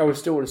at work, I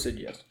still would have said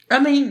yes. I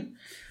mean,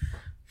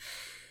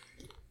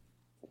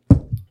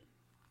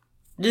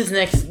 this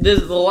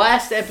is the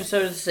last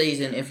episode of the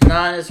season. If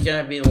 9 is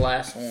gonna be the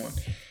last one,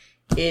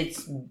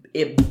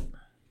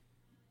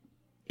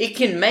 it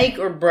can make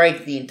or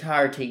break the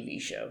entire TV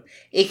show.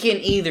 It can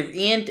either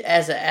end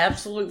as an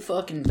absolute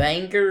fucking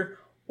banger,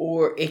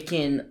 or it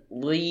can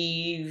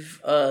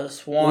leave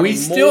us wanting We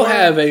still more.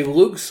 have a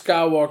Luke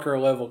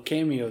Skywalker level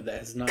cameo that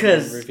has not been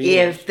Because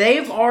revealed. if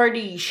they've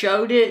already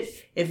showed it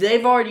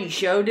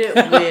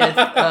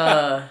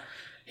with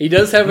He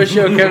does have a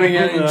show coming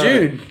out in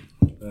June.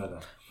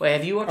 wait,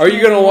 have you watched? Are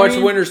you going to watch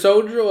Mandalorian? Winter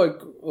Soldier,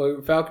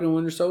 like Falcon and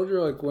Winter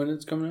Soldier, like when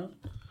it's coming out?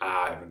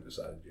 I haven't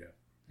decided yet.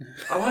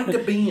 I like the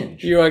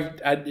binge. You're like,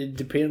 it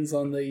depends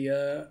on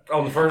the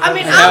On the first I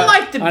mean, episode. I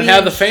like the on how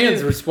the binge, fans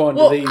too. respond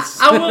Well, to these.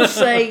 I will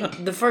say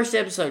the first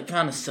episode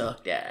kind of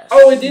sucked ass.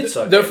 Oh, it did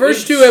suck. The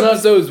first It two sucked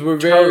episodes were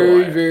total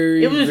very, ass.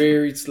 very, It was-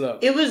 very slow.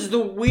 It was the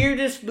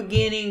weirdest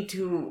beginning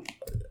to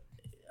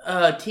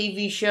a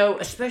TV show,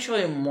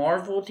 especially a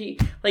Marvel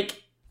TV.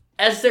 Like,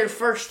 as their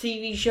first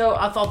TV show,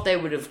 I thought they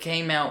would have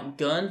came out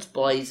guns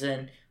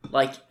blazing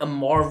like a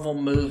Marvel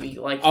movie.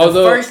 Like,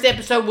 Although- the first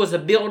episode was a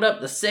build-up,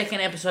 the second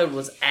episode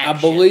was action.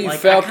 I believe Like, I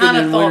Falcon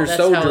kinda and thought Winter that's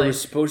how Soldier they-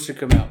 was supposed to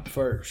come out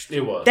first.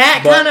 It was.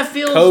 That But kind of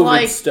feels COVID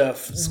like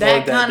stuff slowed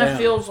that that kind of down.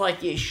 feels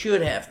like it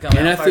should have come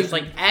And out I first.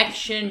 think- Like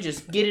action,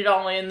 just get it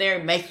all in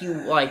there, make you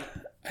like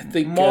I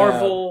think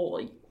Marvel.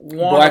 Like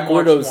wanna Black watch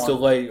Widow's Marvel.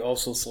 delay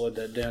also slowed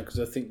that down because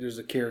I think there's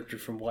a character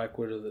from Black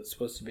Widow that's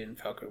supposed to be in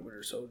Falcon and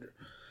Winter Soldier,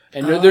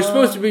 and they're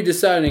supposed to be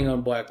deciding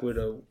on Black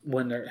Widow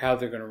how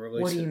they're going to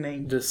release What do you it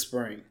mean? this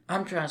spring.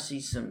 I'm trying to see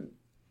some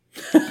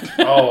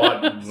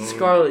Oh,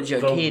 Scarlett the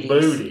Johansson.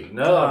 booty.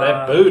 No,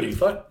 that booty.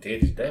 Fuck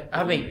titties. That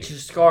I mean, booty. to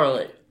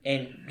Scarlett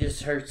and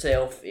just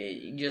herself,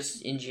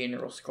 just in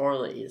general,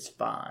 Scarlett is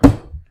fine.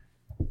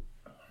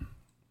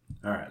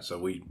 All right, so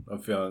we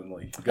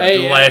apparently got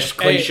Hey, the last hey,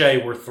 cliche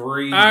where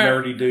three I-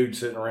 nerdy dudes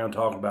sitting around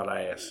talking about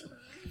ass.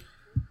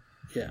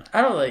 Yeah,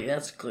 I don't think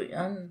that's clear.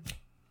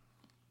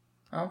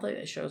 I don't think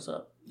that shows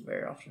up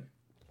very often.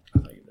 I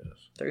think it does.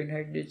 Three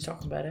nerdy dudes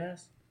talking about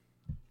ass.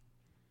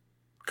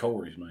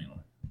 Corey's mainly.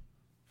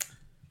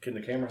 Can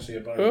the camera see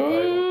up under the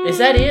table? Is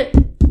that it?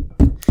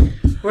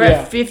 We're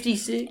Yeah. at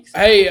 56.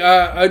 Hey,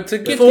 to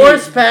get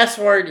Force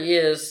password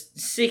is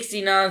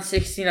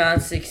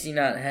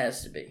 696969. It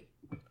has to be.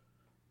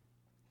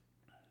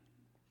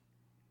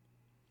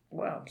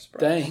 Wow, I'm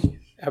surprised. dang,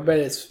 I bet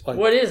it's like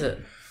What is it?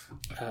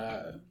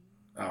 I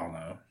don't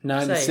know.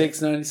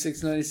 96,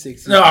 96,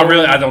 96. No,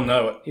 I don't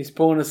know it. He's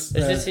pulling a, this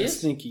a his?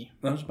 sneaky.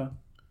 No, it's fine.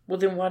 Well,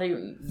 then why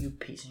do you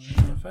piece of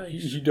shit?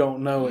 You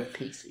don't know it.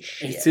 Piece of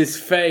shit. It's his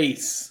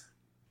face.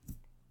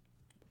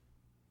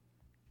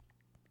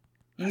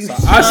 You I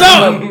saw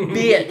son of a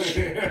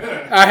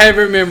bitch. I have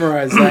it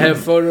memorized. I have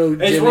photo.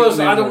 It's Rose.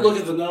 I don't look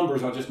at the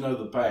numbers. I just know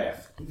the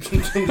path.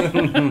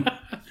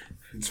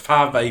 It's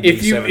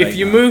 580. If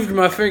you moved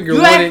my finger You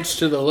 1 have- inch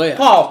to the left,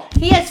 Paul,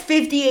 he has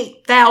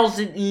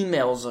 58,000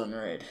 emails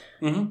unread.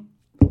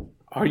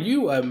 are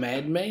you a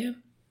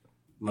madman?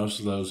 Most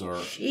of those are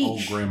Sheesh.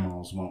 old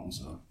grandmas wanting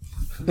some.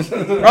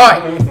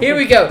 Alright, here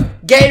we go.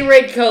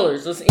 Gatorade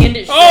colors. Let's end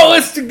it. Oh,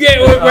 let's get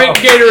wait,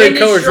 Gatorade End it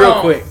colors real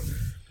strong. quick.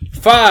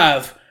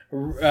 5,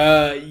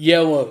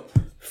 yellow.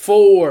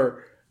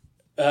 4,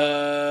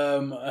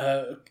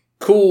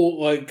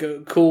 cool, like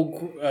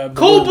cool.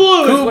 Cool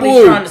blue is Cool what blue.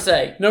 he's trying to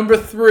say. Number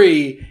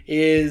 3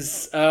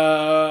 is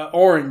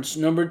orange.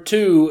 Number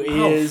 2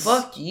 is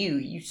Oh, fuck you.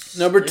 You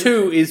number stupid.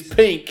 2 is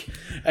pink,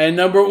 and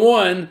number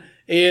 1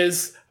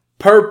 is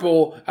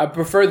purple. I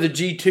prefer the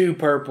G2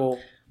 purple.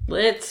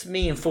 Let's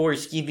me and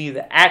Forrest give you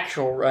the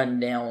actual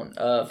rundown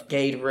of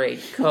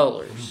Gatorade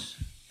colors.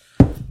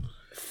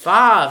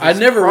 5 I is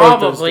never wrote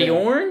those probably down.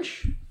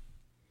 orange.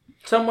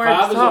 Somewhere at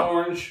 5 the is top.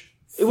 orange.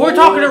 We're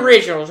talking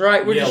originals,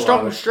 right? We're just Yellow.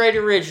 talking straight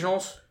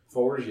originals.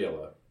 4 is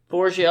yellow.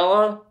 4 is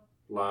yellow.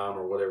 Lime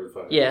or whatever the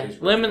fuck. it Yeah,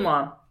 is. lemon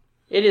lime.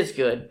 It is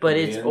good, but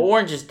And it's then-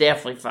 orange is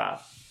definitely 5.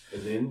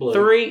 And then blue.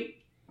 3,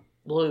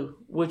 blue.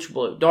 Which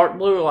blue? Dark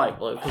blue or light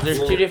blue? Because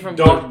there's two different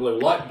Dark blues. blue.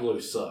 Light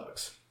blue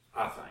sucks,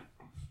 I think.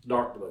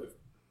 Dark blue.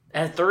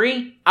 At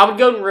 3, I would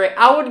go to red.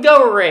 I would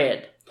go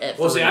red. At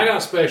Well, 3. see, I got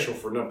a special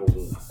for number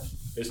 1.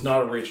 It's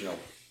not original.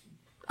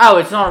 Oh,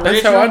 it's not That's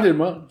original. how I did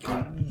mine.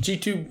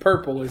 G2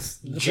 purple is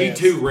the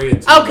G2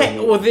 red's Okay,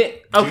 number well one. then,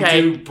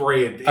 okay. G2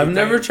 bread. I've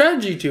never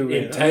tried G2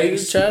 red. It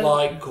tastes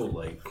like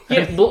Kool-Aid.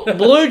 Yeah,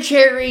 blue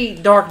cherry,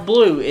 dark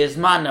blue is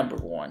my number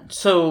 1.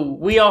 So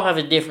we all have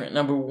a different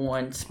number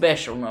 1,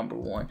 special number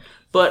 1.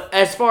 But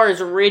as far as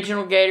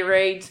original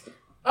Gatorades,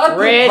 I'd put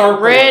red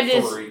purple red at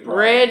is 3, probably,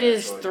 red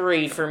is actually.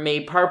 3 for me.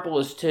 Purple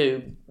is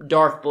 2.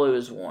 Dark blue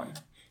is 1.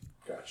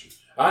 Gotcha.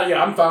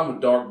 Yeah, I'm fine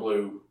with dark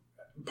blue.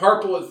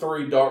 Purple at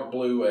 3, dark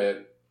blue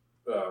at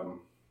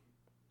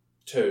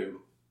 2,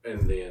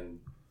 and then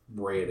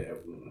red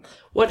at 1.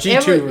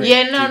 Whatever. G2 red.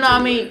 Yeah, no. I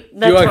G2 mean red.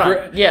 that's You like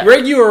fine. Yeah.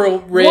 regular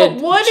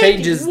red What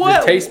changes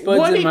the taste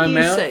buds in my you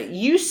mouth. Say?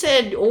 You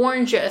said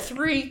orange at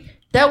 3.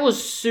 That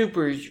was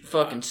super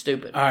fucking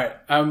stupid. All right,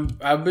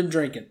 I've been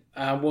drinking.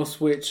 I will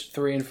switch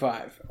 3 and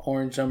 5.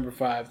 Orange number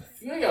 5.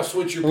 You ain't got to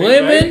switch your pick,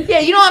 Lemon. baby. Yeah,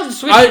 you don't have to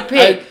switch your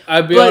pick.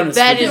 I'll be but honest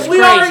that with is you. We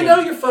already crazy. know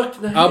you're fucked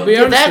in the head. I'll be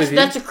Yeah, honest with you.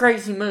 that's a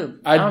crazy move.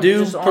 I I'm do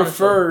just honestly-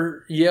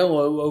 prefer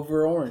yellow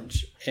over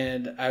orange.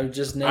 and I was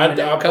just I naming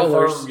out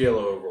colors. prefer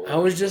yellow over I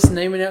was just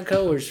naming out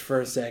colors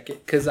for a second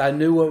because I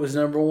knew what was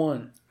number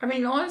one. I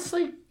mean,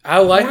 honestly, I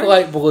like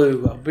light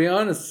blue. I'll be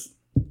honest.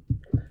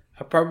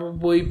 I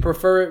probably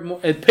prefer it more.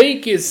 And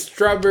pink is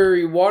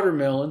strawberry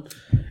watermelon.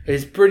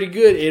 It's pretty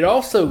good. It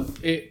also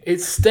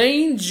it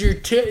stains your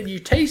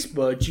taste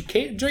buds. You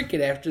can't drink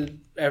it after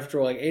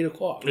like 8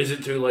 o'clock. Is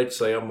it too late to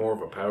say I'm more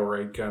of a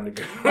Powerade kind of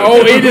guy? Oh,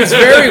 it is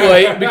very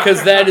late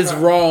because that is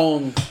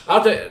wrong.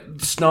 I'll tell you,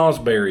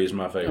 Snozberry is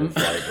my favorite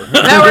flavor.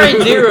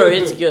 Powerade Zero,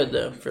 it's good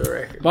though, for the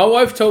record. My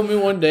wife told me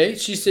one day,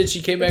 she said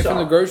she came back from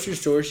the grocery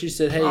store. She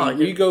said, hey,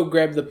 you go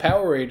grab the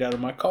Powerade out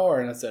of my car.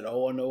 And I said,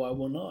 oh, no, I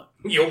will not.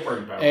 You'll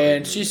bring Powerade.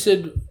 And she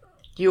said,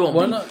 you won't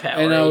why be not? Powerade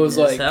And I was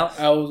in this house.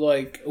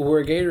 like, we're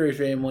a Gatorade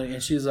family.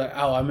 And she's like,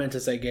 oh, I meant to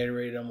say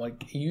Gatorade. I'm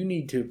like, you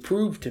need to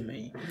prove to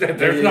me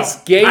there's no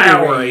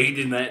Gatorade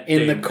in that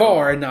in the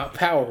car and not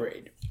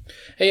Powerade.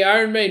 Hey,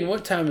 Iron Maiden,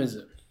 what time is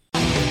it?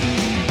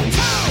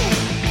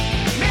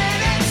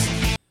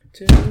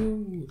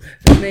 2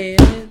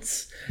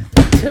 minutes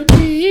to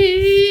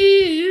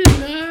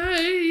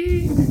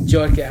midnight. Do you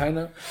like it high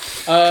note?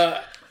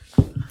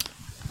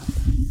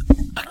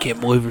 I can't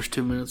believe there's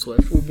 2 minutes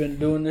left. We've been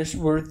doing this.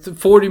 We're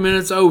 40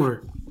 minutes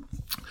over.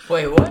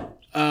 Wait, what?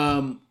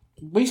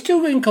 We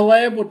still didn't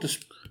collab with the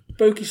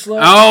Spooky Slut.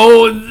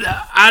 Oh,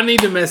 I need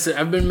to message.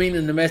 I've been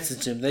meaning to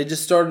message him. They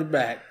just started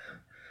back.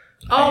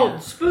 Oh,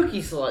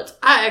 Spooky Sluts.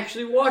 I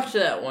actually watched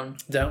that one.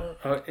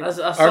 I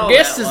saw our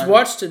guest that has one.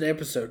 watched an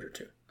episode or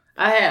two.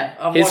 I have.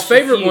 I've His watched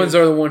favorite a few. ones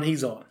are the one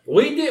he's on.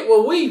 We did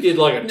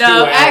like a 2 No,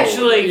 hour.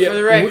 actually, Yeah, for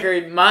the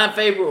record, my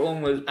favorite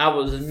one was I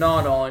was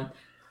not on.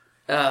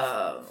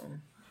 God,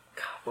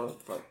 what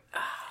the fuck?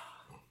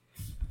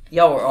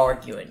 Y'all were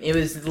arguing. It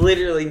was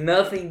literally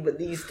nothing but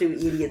these two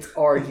idiots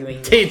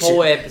arguing the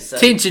whole episode.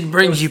 Tension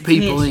brings you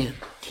people in.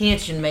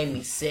 Tension made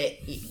me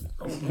sick.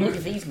 Look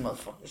at these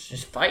motherfuckers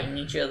just fighting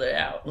each other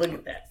out. Look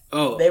at that.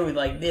 Oh. They were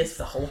like this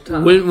the whole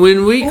time. When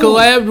we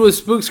collabed with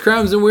Spooks,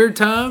 Crimes, and Weird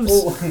Times,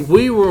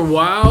 we were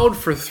wild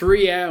for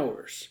 3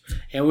 hours.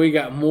 And we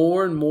got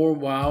more and more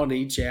wild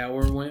each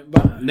hour went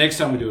by. Next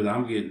time we do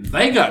it,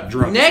 they got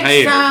drunk.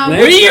 Next time,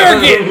 We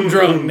are getting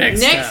drunk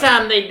next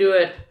time they do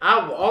it,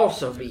 I will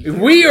also be drunk.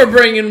 We are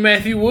bringing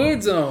Matthew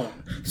Woods on.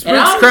 Spooks,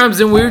 I'm- Crimes,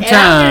 and Weird And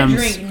I'm Times.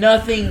 gonna drink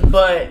nothing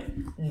but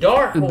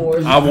Dark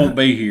Horse. I won't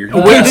be here.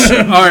 Which,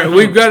 all right,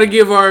 we've got to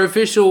give our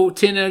official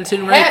 10 out of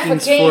 10 half a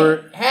rankings can,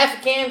 for. half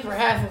a can for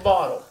half a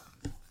bottle.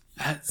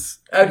 That's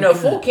Oh no,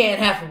 full can,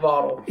 half a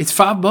bottle. it's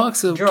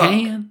 $5 a Drunk.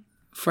 can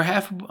for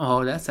half.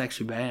 Oh, that's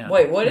actually bad.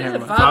 Wait, what is Never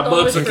it? mind.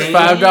 $5 a a can?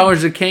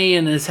 $5 a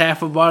can is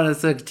half a bottle.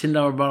 That's like a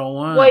 $10 bottle of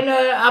wine. Wait, no,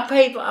 I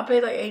paid like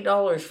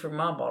 $8 for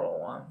my bottle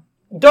of wine.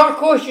 Dark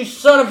Horse, you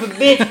son of a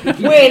bitch!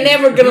 We ain't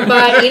never gonna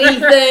buy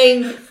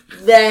anything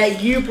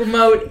that you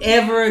promote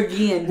ever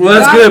again. Well,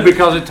 that's good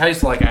because it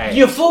tastes like ass.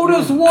 You fooled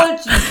us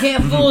once, you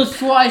can't fool us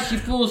twice. You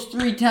fool us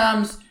 3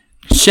 times.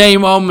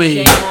 Shame on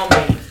me. Shame on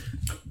me.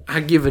 I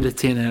give it a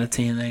 10 out of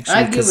 10, actually.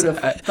 I give 'cause it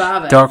a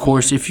 5 out. Dark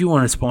Horse, if you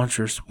want to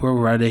sponsor us, we're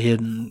right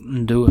ahead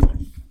and do it.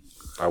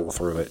 I will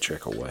throw that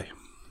check away.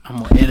 I'm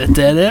going to edit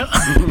that out.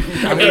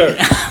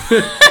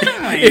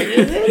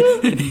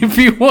 If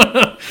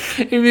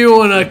you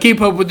wanna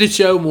keep up with the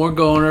show more,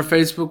 go on our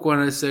Facebook, Why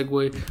Not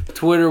Segue,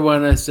 Twitter, Why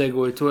Not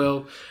Segue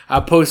 12. I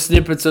post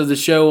snippets of the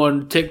show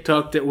on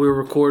TikTok that we're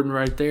recording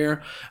right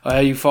there.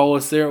 You follow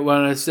us there at Why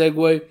Not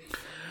Segue.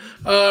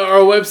 Our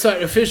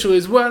website officially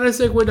is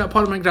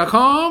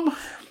whynotsegue.podomatic.com.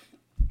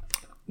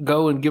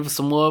 Go and give us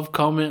some love,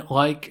 comment,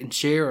 like, and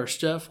share our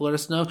stuff. Let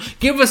us know.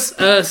 Give us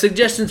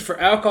suggestions for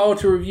alcohol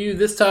to review.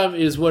 This time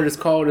is what is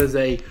called as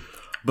a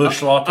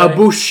Bush latte. a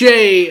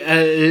boucher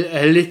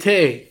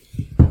latte.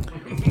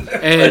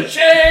 And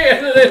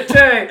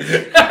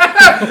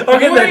I'm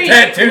getting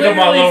that tattooed on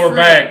my lower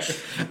back.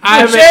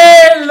 I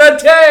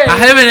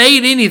haven't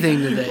ate anything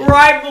today.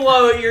 Right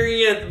below it, you're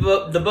gonna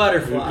get the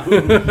butterfly.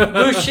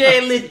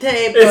 Boucher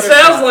latte. It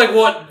sounds like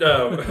what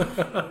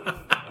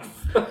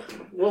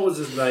what was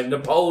his name?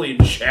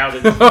 Napoleon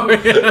shouted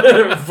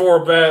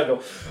before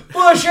battle.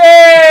 Boucher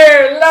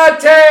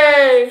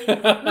latte,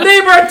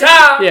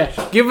 libertad. Yeah,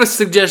 give us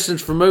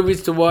suggestions for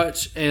movies to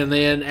watch and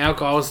then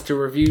alcohols to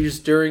reviews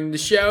during the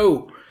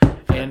show.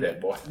 And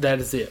That boy. that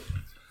is it.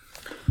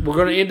 We're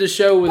going to end the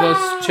show with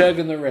us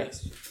chugging the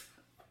rest.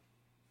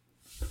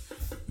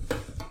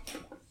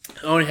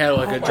 I only had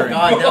like a drink.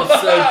 God, that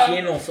was so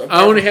gentle. So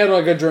I only had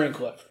like a drink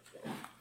left.